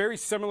 So very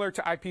similar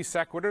to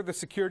IPsec, what are the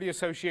security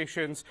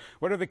associations?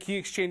 What are the key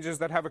exchanges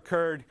that have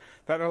occurred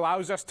that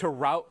allows us to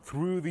route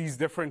through these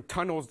different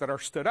tunnels that are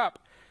stood up?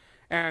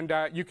 And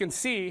you can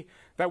see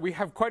that we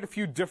have quite a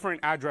few different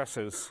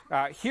addresses.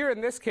 Here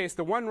in this case,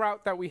 the one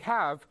route that we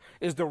have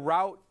is the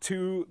route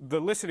to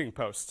the listening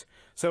post.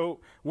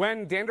 So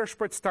when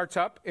Danderspritz starts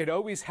up, it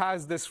always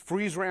has this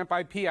freeze ramp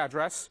IP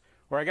address,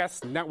 or I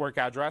guess network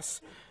address,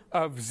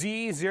 of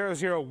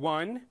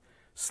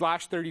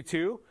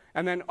Z001/32,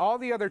 and then all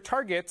the other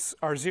targets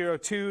are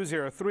 02,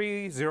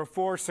 03,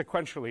 04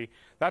 sequentially.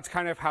 That's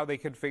kind of how they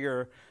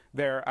configure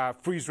their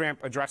freeze ramp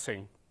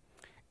addressing.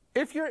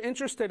 If you're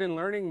interested in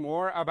learning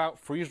more about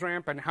freeze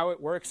ramp and how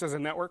it works as a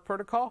network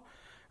protocol,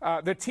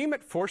 the team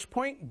at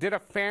ForcePoint did a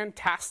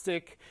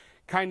fantastic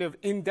kind of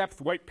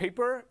in-depth white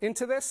paper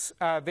into this.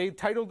 They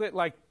titled it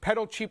like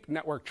pedal cheap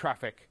network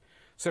traffic.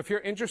 So if you're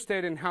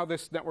interested in how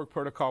this network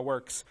protocol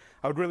works,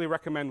 I would really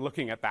recommend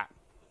looking at that.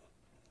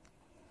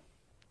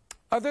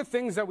 Other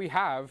things that we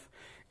have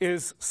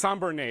is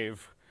SomberNave.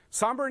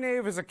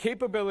 SomberNave is a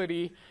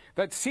capability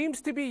that seems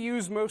to be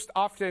used most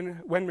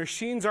often when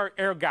machines are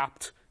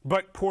air-gapped,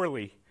 but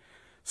poorly.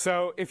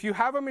 So if you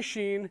have a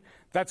machine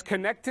that's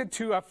connected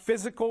to a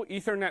physical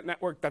Ethernet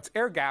network that's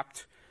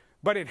air-gapped,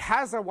 but it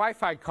has a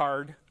Wi-Fi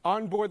card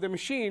on board the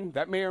machine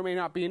that may or may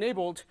not be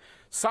enabled,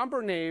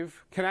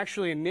 SomberNave can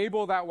actually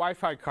enable that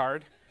Wi-Fi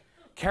card,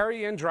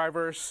 carry in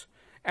drivers,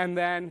 and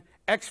then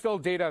exfil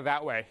data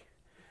that way.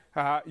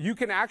 You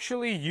can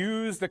actually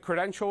use the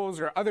credentials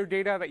or other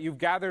data that you've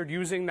gathered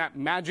using that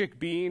magic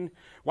bean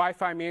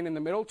Wi-Fi man in the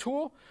middle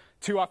tool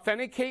to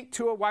authenticate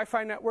to a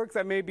Wi-Fi network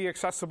that may be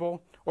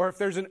accessible, or if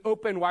there's an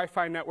open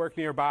Wi-Fi network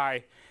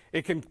nearby,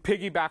 it can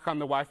piggyback on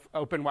the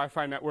open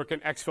Wi-Fi network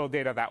and exfil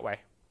data that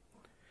way.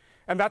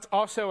 And that's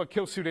also a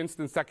Killsuit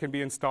instance that can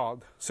be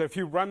installed. So if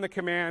you run the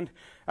command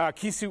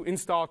Killsuit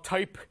install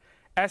type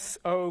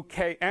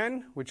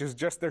SOKN, which is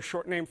just their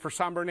short name for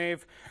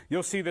SomberNave,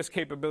 you'll see this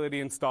capability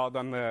installed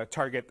on the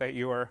target that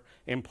you are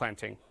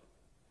implanting.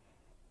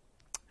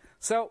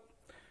 So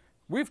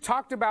we've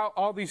talked about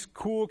all these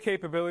cool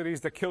capabilities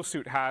that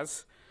Killsuit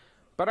has,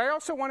 but I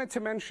also wanted to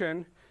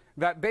mention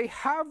that they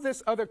have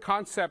this other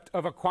concept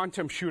of a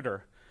quantum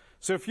shooter.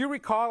 So if you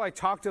recall, I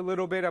talked a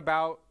little bit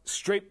about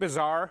Straight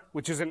Bazaar,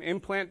 which is an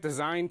implant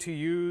designed to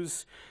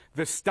use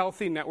the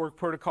stealthy network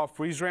protocol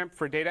freeze ramp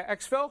for data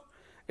exfil.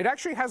 It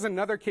actually has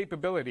another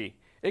capability.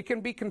 It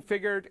can be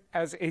configured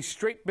as a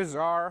Straight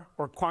Bazaar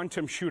or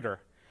quantum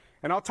shooter.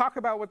 And I'll talk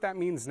about what that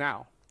means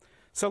now.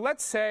 So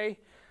let's say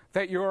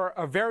that you're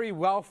a very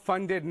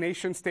well-funded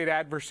nation-state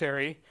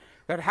adversary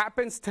that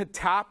happens to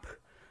tap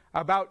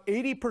about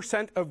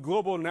 80% of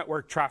global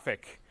network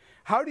traffic.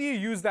 How do you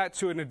use that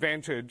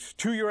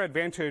to your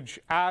advantage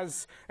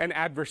as an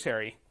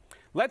adversary?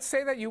 Let's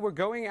say that you were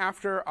going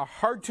after a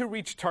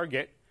hard-to-reach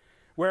target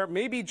where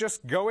maybe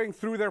just going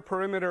through their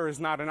perimeter is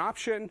not an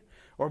option,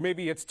 or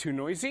maybe it's too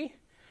noisy.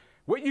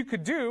 What you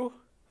could do,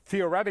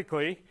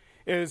 theoretically,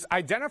 is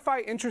identify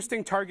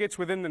interesting targets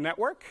within the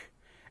network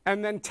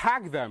and then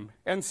tag them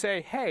and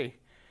say, hey,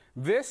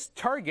 this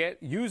target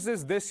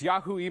uses this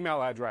Yahoo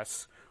email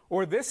address,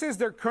 or this is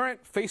their current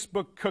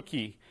Facebook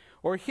cookie,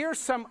 or here's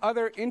some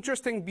other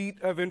interesting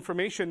bit of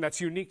information that's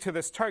unique to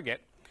this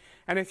target.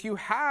 And if you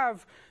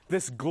have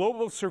this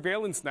global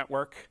surveillance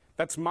network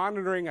that's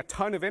monitoring a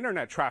ton of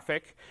internet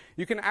traffic,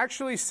 you can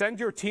actually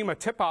send your team a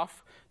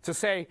tip-off to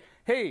say,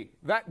 hey,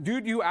 that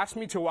dude you asked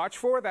me to watch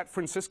for, that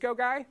Francisco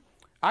guy,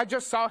 I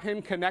just saw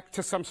him connect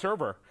to some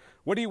server.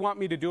 What do you want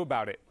me to do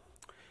about it?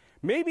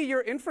 Maybe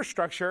your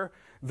infrastructure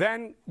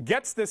then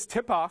gets this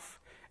tip-off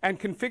and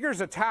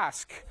configures a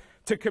task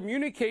to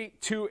communicate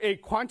to a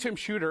quantum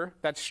shooter,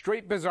 that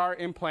Straight Bazaar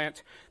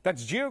implant,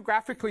 that's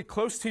geographically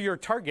close to your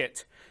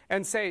target,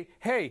 and say,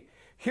 hey,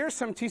 here's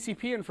some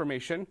TCP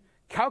information.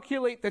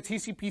 Calculate the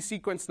TCP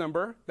sequence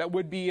number that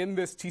would be in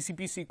this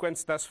TCP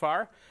sequence thus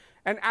far,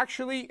 and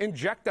actually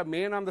inject a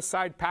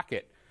man-on-the-side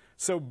packet.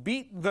 So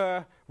beat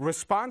the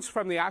response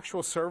from the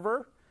actual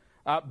server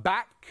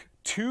back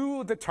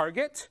to the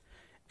target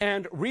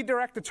and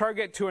redirect the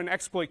target to an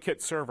exploit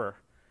kit server.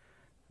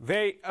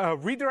 They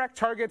redirect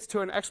targets to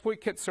an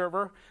exploit kit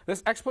server.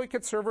 This exploit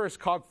kit server is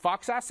called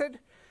Fox Acid.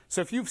 So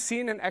if you've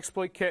seen an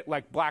exploit kit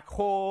like Black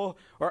Hole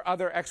or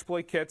other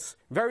exploit kits,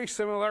 very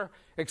similar,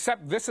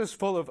 except this is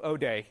full of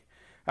ODay.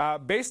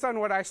 Based on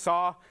what I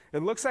saw,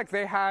 it looks like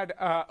they had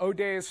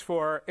ODays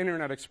for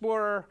Internet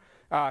Explorer,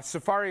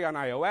 Safari on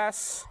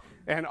iOS,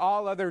 and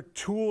all other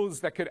tools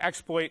that could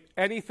exploit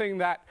anything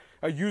that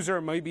a user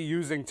might be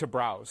using to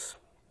browse.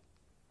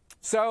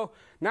 So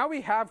now we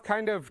have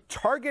kind of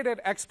targeted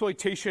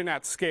exploitation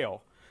at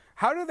scale.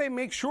 How do they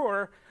make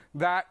sure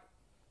that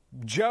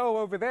Joe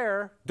over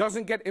there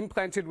doesn't get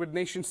implanted with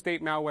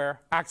nation-state malware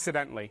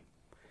accidentally?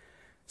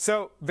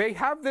 So they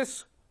have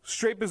this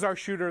straight bizarre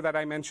shooter that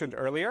I mentioned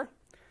earlier,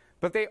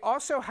 but they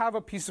also have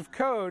a piece of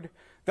code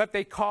that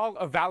they call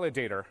a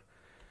validator.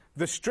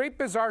 The straight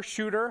bizarre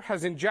shooter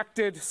has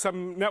injected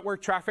some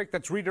network traffic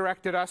that's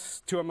redirected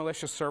us to a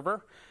malicious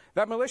server.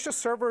 That malicious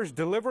server is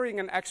delivering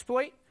an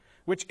exploit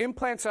which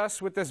implants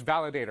us with this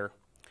validator.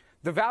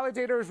 The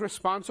validator is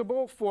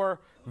responsible for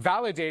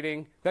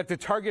validating that the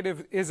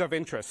target is of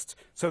interest.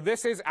 So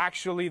this is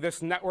actually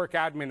this network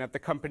admin at the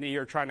company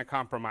you're trying to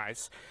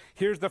compromise.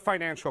 Here's the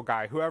financial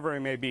guy, whoever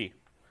it may be.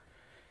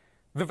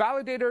 The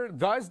validator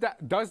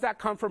does that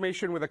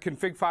confirmation with a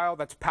config file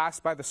that's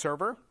passed by the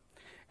server,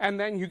 and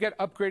then you get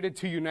upgraded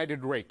to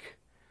United Rake.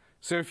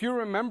 So if you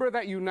remember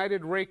that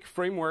United Rake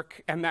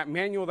framework and that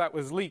manual that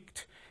was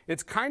leaked,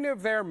 it's kind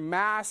of their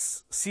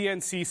mass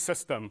CNC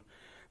system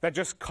that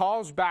just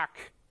calls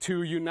back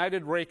to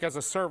United Rake as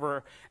a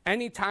server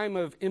any time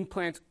of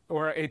implant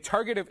or a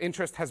target of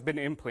interest has been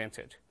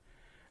implanted.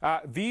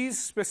 These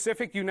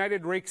specific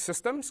United Rake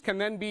systems can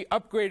then be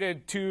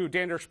upgraded to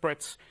Dander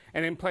Spritz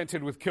and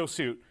implanted with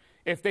Killsuit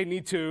if they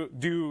need to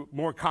do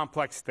more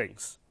complex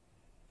things.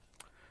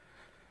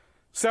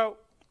 So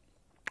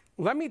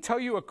let me tell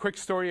you a quick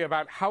story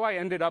about how I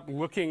ended up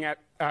looking at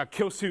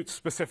Killsuit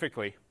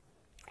specifically.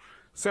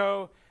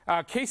 So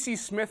Casey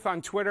Smith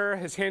on Twitter,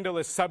 his handle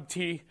is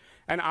subT,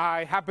 and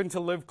I happen to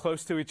live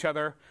close to each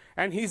other,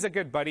 and he's a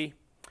good buddy.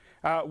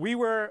 We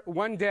were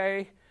one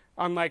day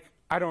on, like,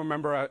 I don't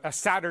remember, a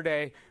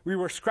Saturday, we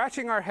were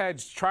scratching our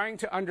heads trying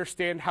to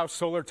understand how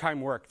solar time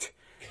worked.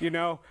 You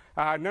know,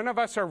 none of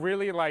us are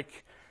really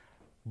like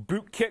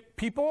bootkit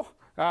people,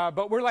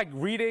 but we're like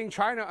reading,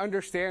 trying to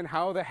understand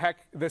how the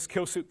heck this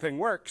Killsuit thing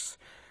works.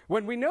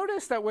 When we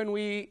noticed that when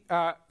we,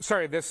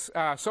 this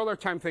solar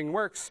time thing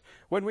works,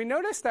 when we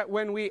noticed that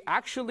when we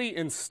actually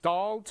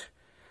installed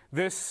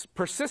this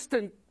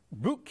persistent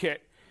bootkit,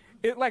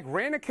 it like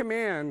ran a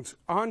command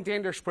on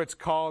Dander Spritz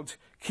called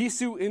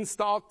Killsuit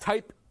install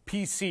type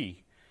PC.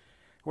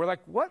 We're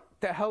like, what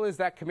the hell is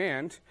that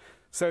command?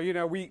 So, you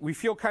know, we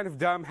feel kind of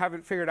dumb,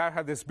 haven't figured out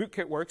how this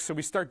bootkit works, so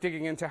we start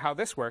digging into how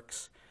this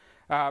works.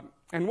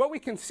 And what we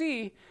can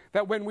see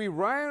that when we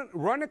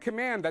run a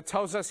command that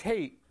tells us,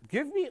 hey,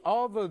 give me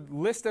all the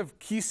list of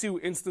Killsuit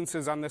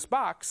instances on this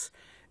box,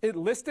 it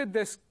listed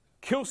this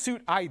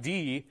Killsuit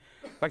ID,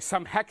 like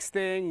some hex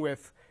thing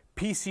with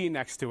PC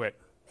next to it.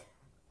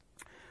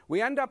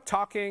 We end up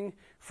talking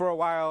for a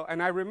while,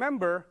 and I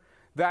remember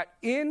that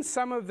in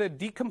some of the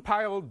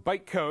decompiled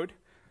bytecode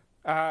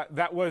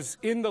that was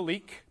in the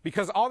leak,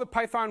 because all the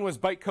Python was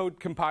bytecode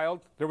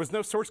compiled, there was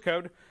no source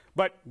code,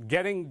 but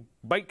getting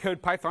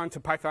bytecode Python to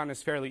Python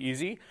is fairly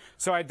easy,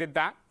 so I did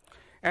that.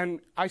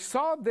 And I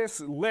saw this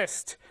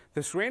list,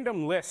 this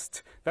random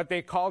list that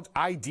they called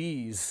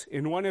IDs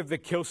in one of the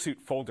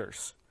Killsuit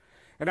folders.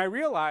 And I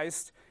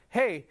realized,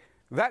 hey,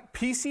 that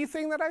PC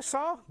thing that I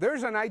saw,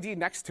 there's an ID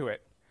next to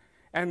it.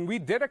 And we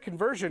did a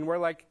conversion where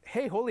like,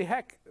 hey, holy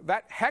heck,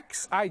 that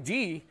hex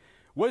ID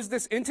was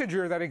this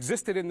integer that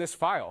existed in this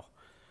file.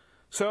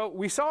 So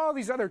we saw all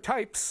these other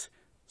types,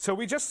 so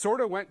we just sort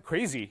of went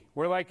crazy.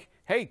 We're like,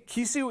 hey,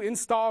 Killsuit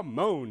install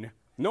moan.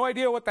 No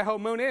idea what the hell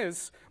moan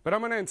is, but I'm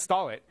going to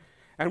install it.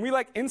 And we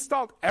like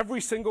installed every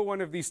single one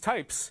of these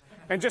types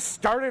and just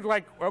started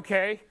like,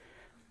 okay,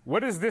 what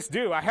does this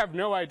do? I have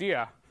no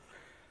idea.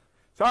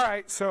 So, all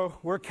right, so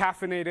we're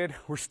caffeinated.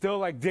 We're still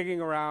like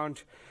digging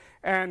around.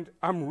 And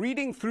I'm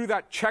reading through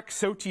that check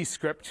SOTI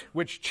script,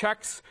 which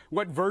checks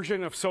what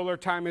version of Solar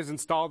Time is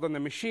installed on the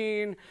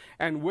machine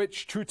and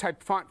which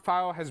TrueType font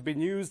file has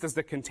been used as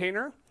the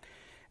container.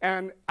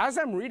 And as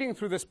I'm reading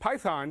through this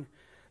Python,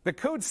 the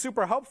code's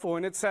super helpful,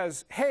 and it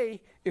says,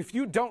 hey, if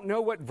you don't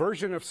know what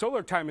version of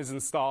Solar Time is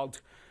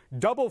installed,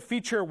 double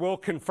feature will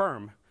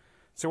confirm.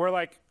 So we're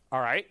like,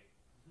 all right,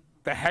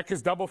 the heck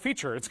is double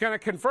feature? It's going to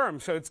confirm,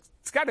 so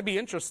it's got to be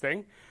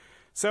interesting.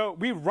 So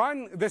we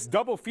run this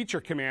double feature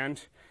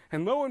command,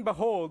 and lo and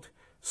behold,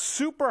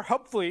 super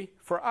helpfully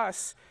for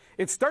us,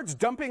 it starts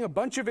dumping a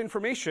bunch of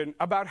information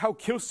about how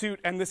Killsuit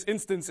and this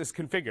instance is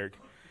configured.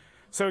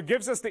 So it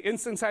gives us the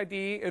instance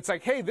ID. It's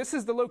like, hey, this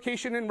is the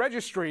location in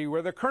registry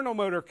where the kernel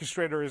mode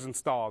orchestrator is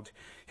installed.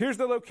 Here's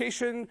the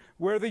location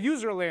where the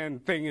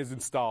userland thing is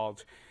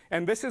installed.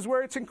 And this is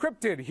where it's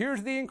encrypted.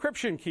 Here's the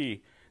encryption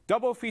key.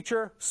 Double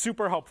feature,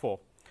 super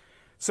helpful.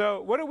 So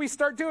what do we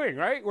start doing,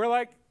 right? We're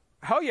like,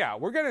 hell yeah,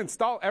 we're going to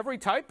install every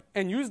type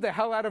and use the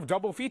hell out of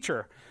double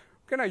feature.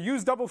 We're going to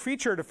use double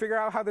feature to figure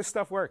out how this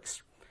stuff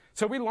works.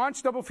 So we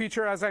launched double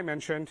feature, as I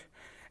mentioned.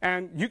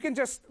 And you can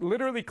just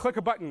literally click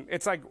a button.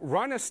 It's like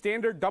run a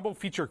standard double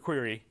feature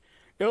query.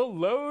 It'll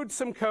load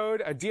some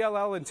code, a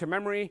DLL into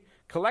memory,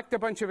 collect a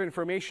bunch of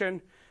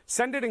information,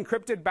 send it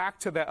encrypted back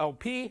to the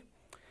LP,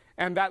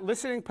 and that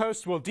listening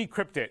post will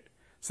decrypt it.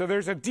 So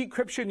there's a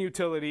decryption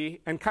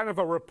utility and kind of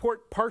a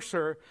report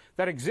parser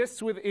that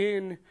exists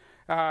within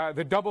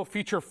the double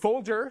feature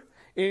folder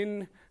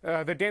in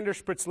the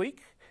Danderspritz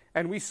leak.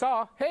 And we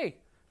saw, hey,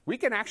 we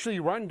can actually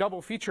run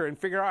double feature and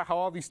figure out how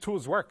all these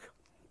tools work.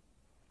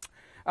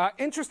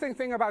 Interesting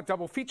thing about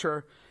double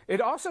feature, it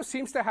also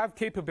seems to have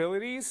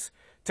capabilities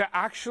to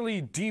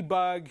actually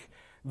debug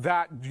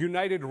that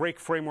United Rake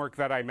framework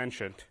that I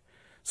mentioned.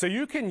 So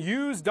you can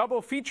use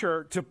double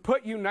feature to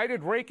put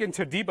United Rake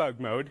into debug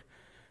mode.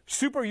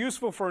 Super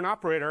useful for an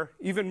operator,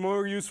 even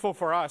more useful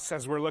for us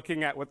as we're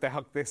looking at what the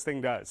heck this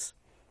thing does.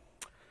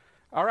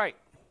 All right,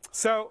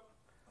 so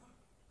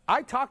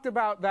I talked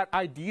about that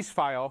IDs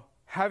file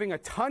having a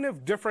ton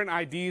of different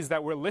IDs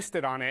that were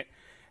listed on it,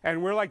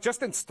 and we're like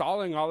just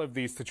installing all of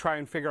these to try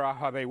and figure out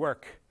how they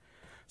work.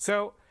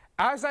 So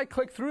as I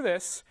click through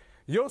this,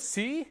 you'll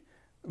see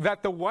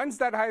that the ones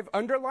that I've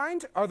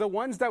underlined are the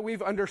ones that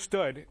we've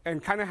understood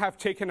and kind of have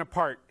taken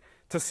apart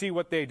to see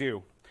what they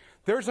do.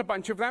 There's a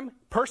bunch of them.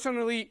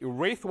 Personally,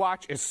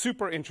 Wraithwatch is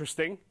super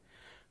interesting.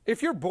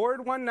 If you're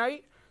bored one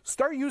night,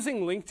 start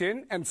using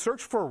LinkedIn and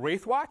search for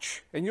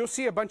Wraithwatch, and you'll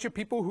see a bunch of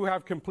people who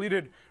have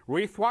completed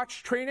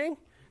Wraithwatch training.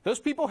 Those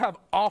people have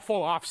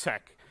awful OffSec.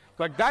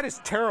 Like, that is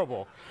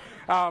terrible.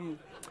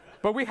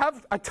 But we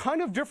have a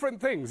ton of different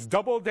things.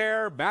 Double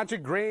Dare,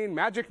 Magic Grain,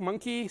 Magic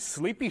Monkey,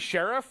 Sleepy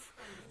Sheriff,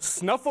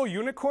 Snuffle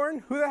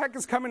Unicorn. Who the heck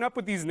is coming up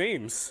with these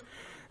names?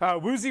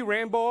 Woozy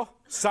Ramble,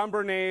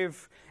 Somber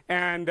Knave,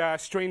 and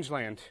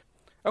Strangeland.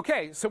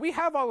 OK, so we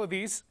have all of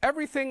these.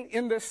 Everything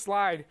in this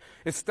slide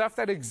is stuff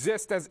that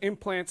exists as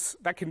implants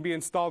that can be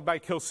installed by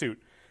Killsuit.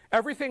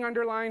 Everything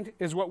underlined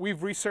is what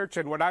we've researched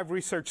and what I've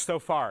researched so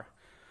far.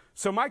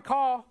 So my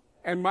call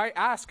and my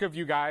ask of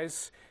you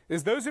guys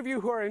is, those of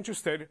you who are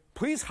interested,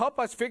 please help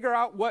us figure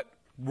out what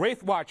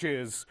Wraithwatch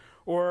is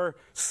or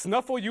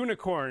Snuffle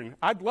Unicorn.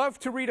 I'd love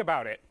to read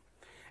about it.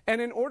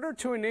 And in order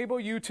to enable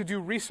you to do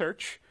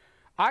research,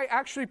 I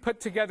actually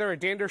put together a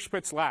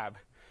Danderspritz lab.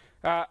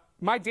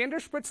 My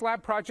Danderspritz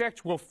lab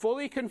project will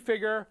fully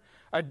configure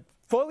a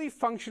fully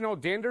functional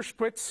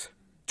Danderspritz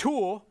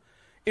tool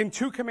in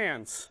 2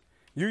 commands.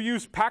 You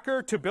use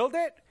Packer to build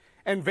it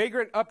and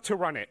Vagrant up to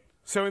run it.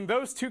 So in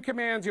those 2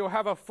 commands, you'll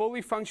have a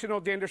fully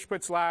functional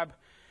Danderspritz lab,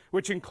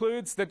 which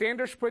includes the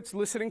Danderspritz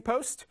listening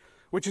post,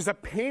 which is a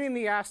pain in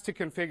the ass to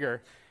configure.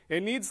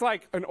 It needs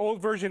like an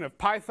old version of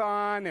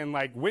Python and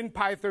like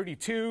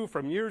WinPy32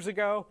 from years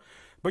ago,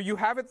 but you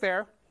have it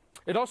there.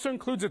 It also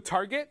includes a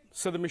target,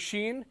 so the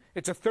machine,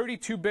 it's a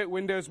 32-bit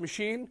Windows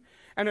machine,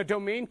 and a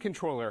domain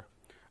controller.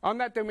 On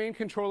that domain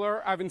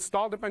controller, I've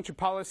installed a bunch of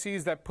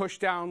policies that push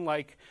down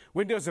like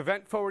Windows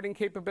event forwarding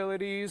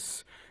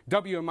capabilities,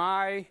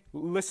 WMI,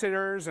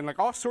 listeners, and like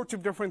all sorts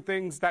of different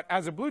things that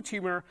as a blue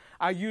teamer,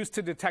 I use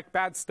to detect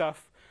bad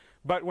stuff.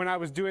 But when I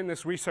was doing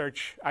this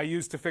research, I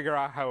used to figure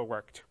out how it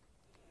worked.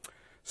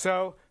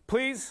 So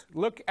please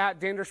look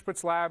at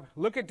Danderspritz Lab,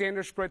 look at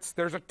Danderspritz.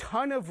 There's a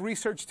ton of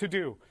research to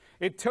do.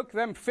 It took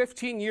them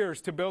 15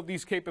 years to build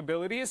these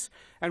capabilities,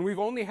 and we've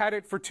only had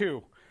it for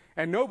 2.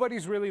 And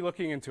nobody's really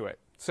looking into it.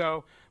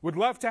 So would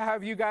love to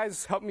have you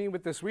guys help me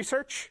with this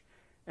research.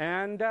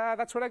 And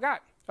that's what I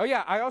got. Oh,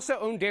 yeah, I also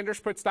own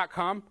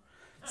Danderspritz.com.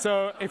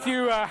 So if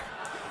you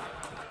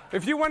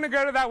want to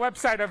go to that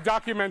website, I've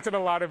documented a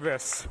lot of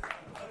this.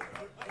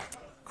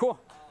 Cool.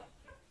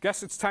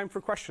 Guess it's time for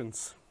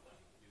questions.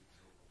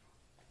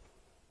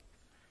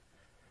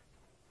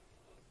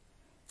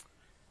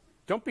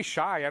 Don't be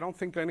shy. I don't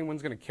think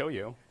anyone's going to kill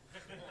you.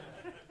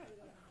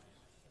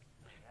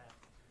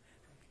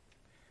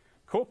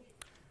 Cool.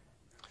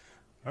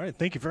 All right.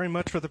 Thank you very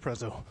much for the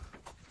prezo.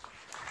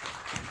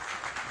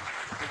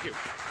 Thank you.